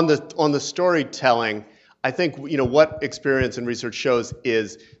 On the storytelling, I think what experience and research shows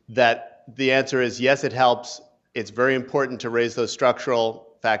is that the answer is yes, it helps. It's very important to raise those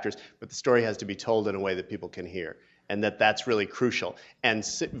structural factors, but the story has to be told in a way that people can hear, and that's really crucial. And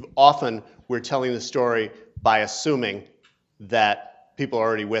often we're telling the story by assuming that people are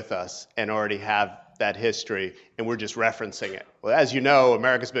already with us and already have that history, and we're just referencing it. Well, as you know,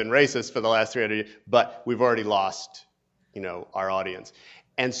 America's been racist for the last 300 years, but we've already lost, our audience.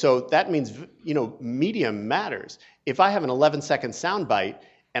 And so that means, medium matters. If I have an 11-second soundbite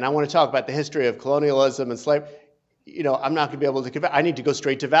and I want to talk about the history of colonialism and slavery, I'm not going to be able to convey. I need to go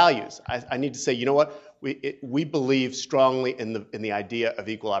straight to values. I need to say, you know what? We believe strongly in the idea of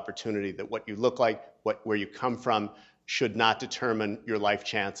equal opportunity, that what you look like, where you come from, should not determine your life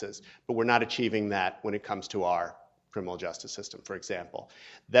chances. But we're not achieving that when it comes to our criminal justice system, for example.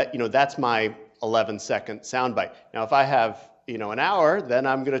 That's my 11-second soundbite. Now, if I have an hour, then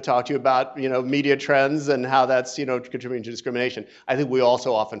I'm going to talk to you about media trends and how that's contributing to discrimination. I think we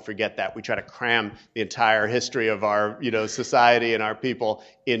also often forget that. We try to cram the entire history of our society and our people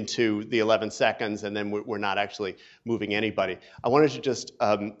into the 11 seconds, and then we're not actually moving anybody. I wanted to just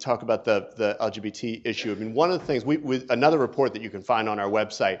talk about the LGBT issue. I mean, one of the things another report that you can find on our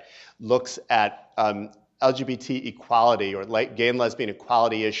website looks at LGBT equality, or gay and lesbian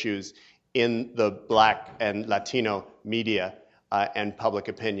equality issues in the Black and Latino media and public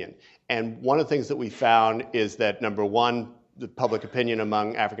opinion. And one of the things that we found is that, number one, the public opinion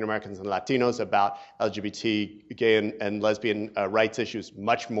among African Americans and Latinos about LGBT, gay and lesbian rights issues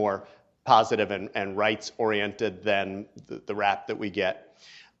much more positive and rights oriented than the rap that we get.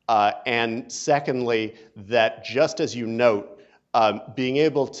 And secondly, that just as you note, being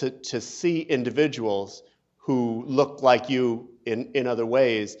able to see individuals who look like you in other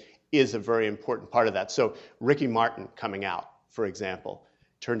ways is a very important part of that. So Ricky Martin coming out, for example,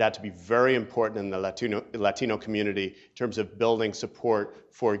 turned out to be very important in the Latino community in terms of building support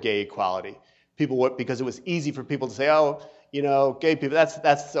for gay equality. Because it was easy for people to say, oh, gay people,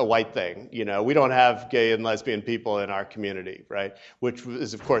 that's a white thing. We don't have gay and lesbian people in our community, right? Which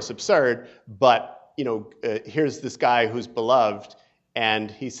is, of course, absurd. But, here's this guy who's beloved,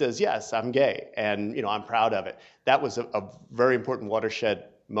 and he says, yes, I'm gay, and, I'm proud of it. That was a very important watershed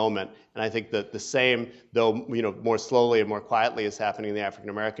moment. And I think that the same, though more slowly and more quietly, is happening in the African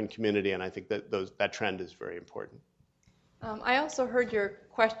American community, and I think that that trend is very important. I also heard your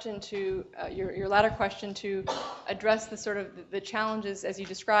question to your latter question to address the sort of the challenges as you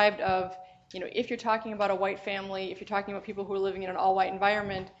described of, if you're talking about a white family, if you're talking about people who are living in an all-white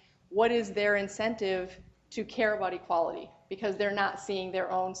environment, what is their incentive to care about equality? Because they're not seeing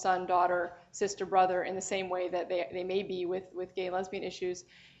their own son, daughter, sister, brother in the same way that they may be with gay and lesbian issues.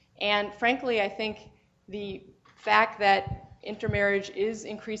 And frankly, I think the fact that intermarriage is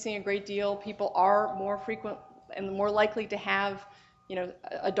increasing a great deal, people are more frequent and more likely to have,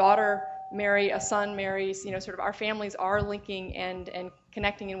 a daughter marry, a son marries, sort of our families are linking and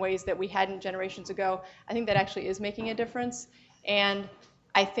connecting in ways that we hadn't generations ago. I think that actually is making a difference. And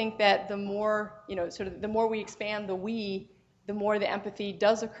I think that the more, the more we expand the we, the more the empathy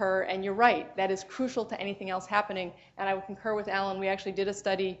does occur. And you're right, that is crucial to anything else happening. And I would concur with Alan, we actually did a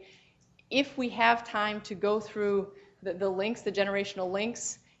study. If we have time to go through the links, the generational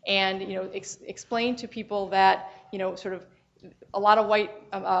links, and explain to people that sort of a lot of white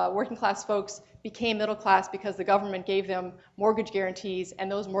working class folks became middle class because the government gave them mortgage guarantees,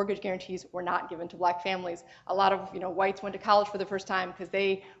 and those mortgage guarantees were not given to black families. A lot of whites went to college for the first time because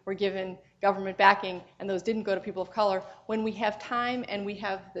they were given government backing, and those didn't go to people of color. When we have time and we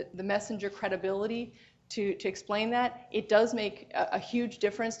have the messenger credibility to explain that, it does make a huge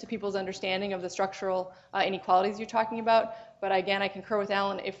difference to people's understanding of the structural inequalities you're talking about. But again, I concur with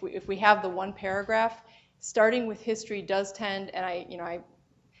Alan, if we have the one paragraph, starting with history does tend, and I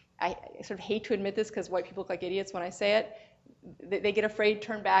sort of hate to admit this because white people look like idiots when I say it, they get afraid,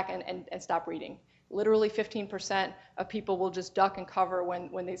 turn back, and stop reading. Literally 15% of people will just duck and cover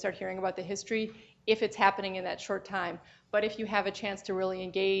when they start hearing about the history, if it's happening in that short time. But if you have a chance to really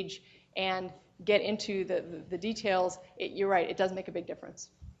engage and get into the details, you're right, it does make a big difference.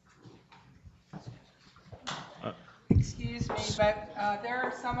 Excuse me, but there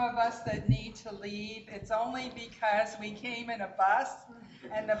are some of us that need to leave. It's only because we came in a bus,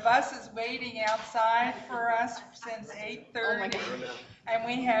 and the bus is waiting outside for us since 8:30. And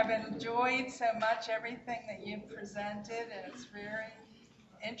we have enjoyed so much everything that you've presented, and it's very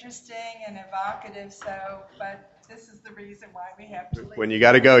interesting and evocative. But this is the reason why we have to leave. When you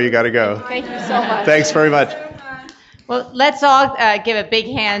got to go, you got to go. Thank you so much. Thanks very much. Well, let's all give a big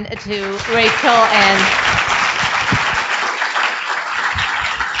hand to Rachel and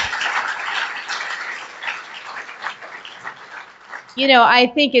I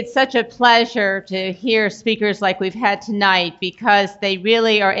think it's such a pleasure to hear speakers like we've had tonight, because they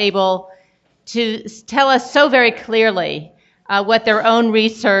really are able to tell us so very clearly what their own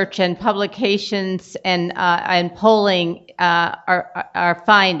research and publications and polling are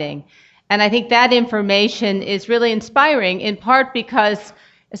finding. And I think that information is really inspiring, in part because,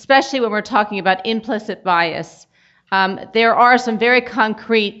 especially when we're talking about implicit bias, there are some very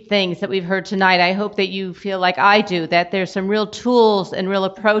concrete things that we've heard tonight. I hope that you feel like I do, that there's some real tools and real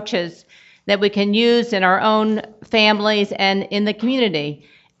approaches that we can use in our own families and in the community.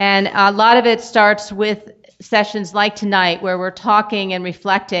 And a lot of it starts with sessions like tonight, where we're talking and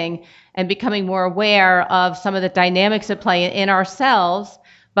reflecting and becoming more aware of some of the dynamics at play in ourselves,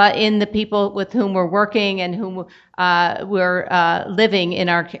 but in the people with whom we're working and whom we're living in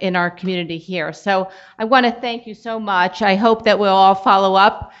our community here. So I want to thank you so much. I hope that we'll all follow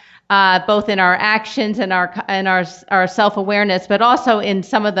up, both in our actions and our self-awareness, but also in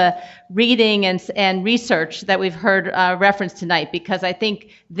some of the reading and research that we've heard referenced tonight, because I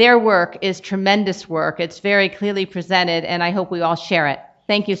think their work is tremendous work. It's very clearly presented, and I hope we all share it.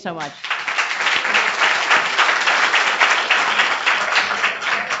 Thank you so much.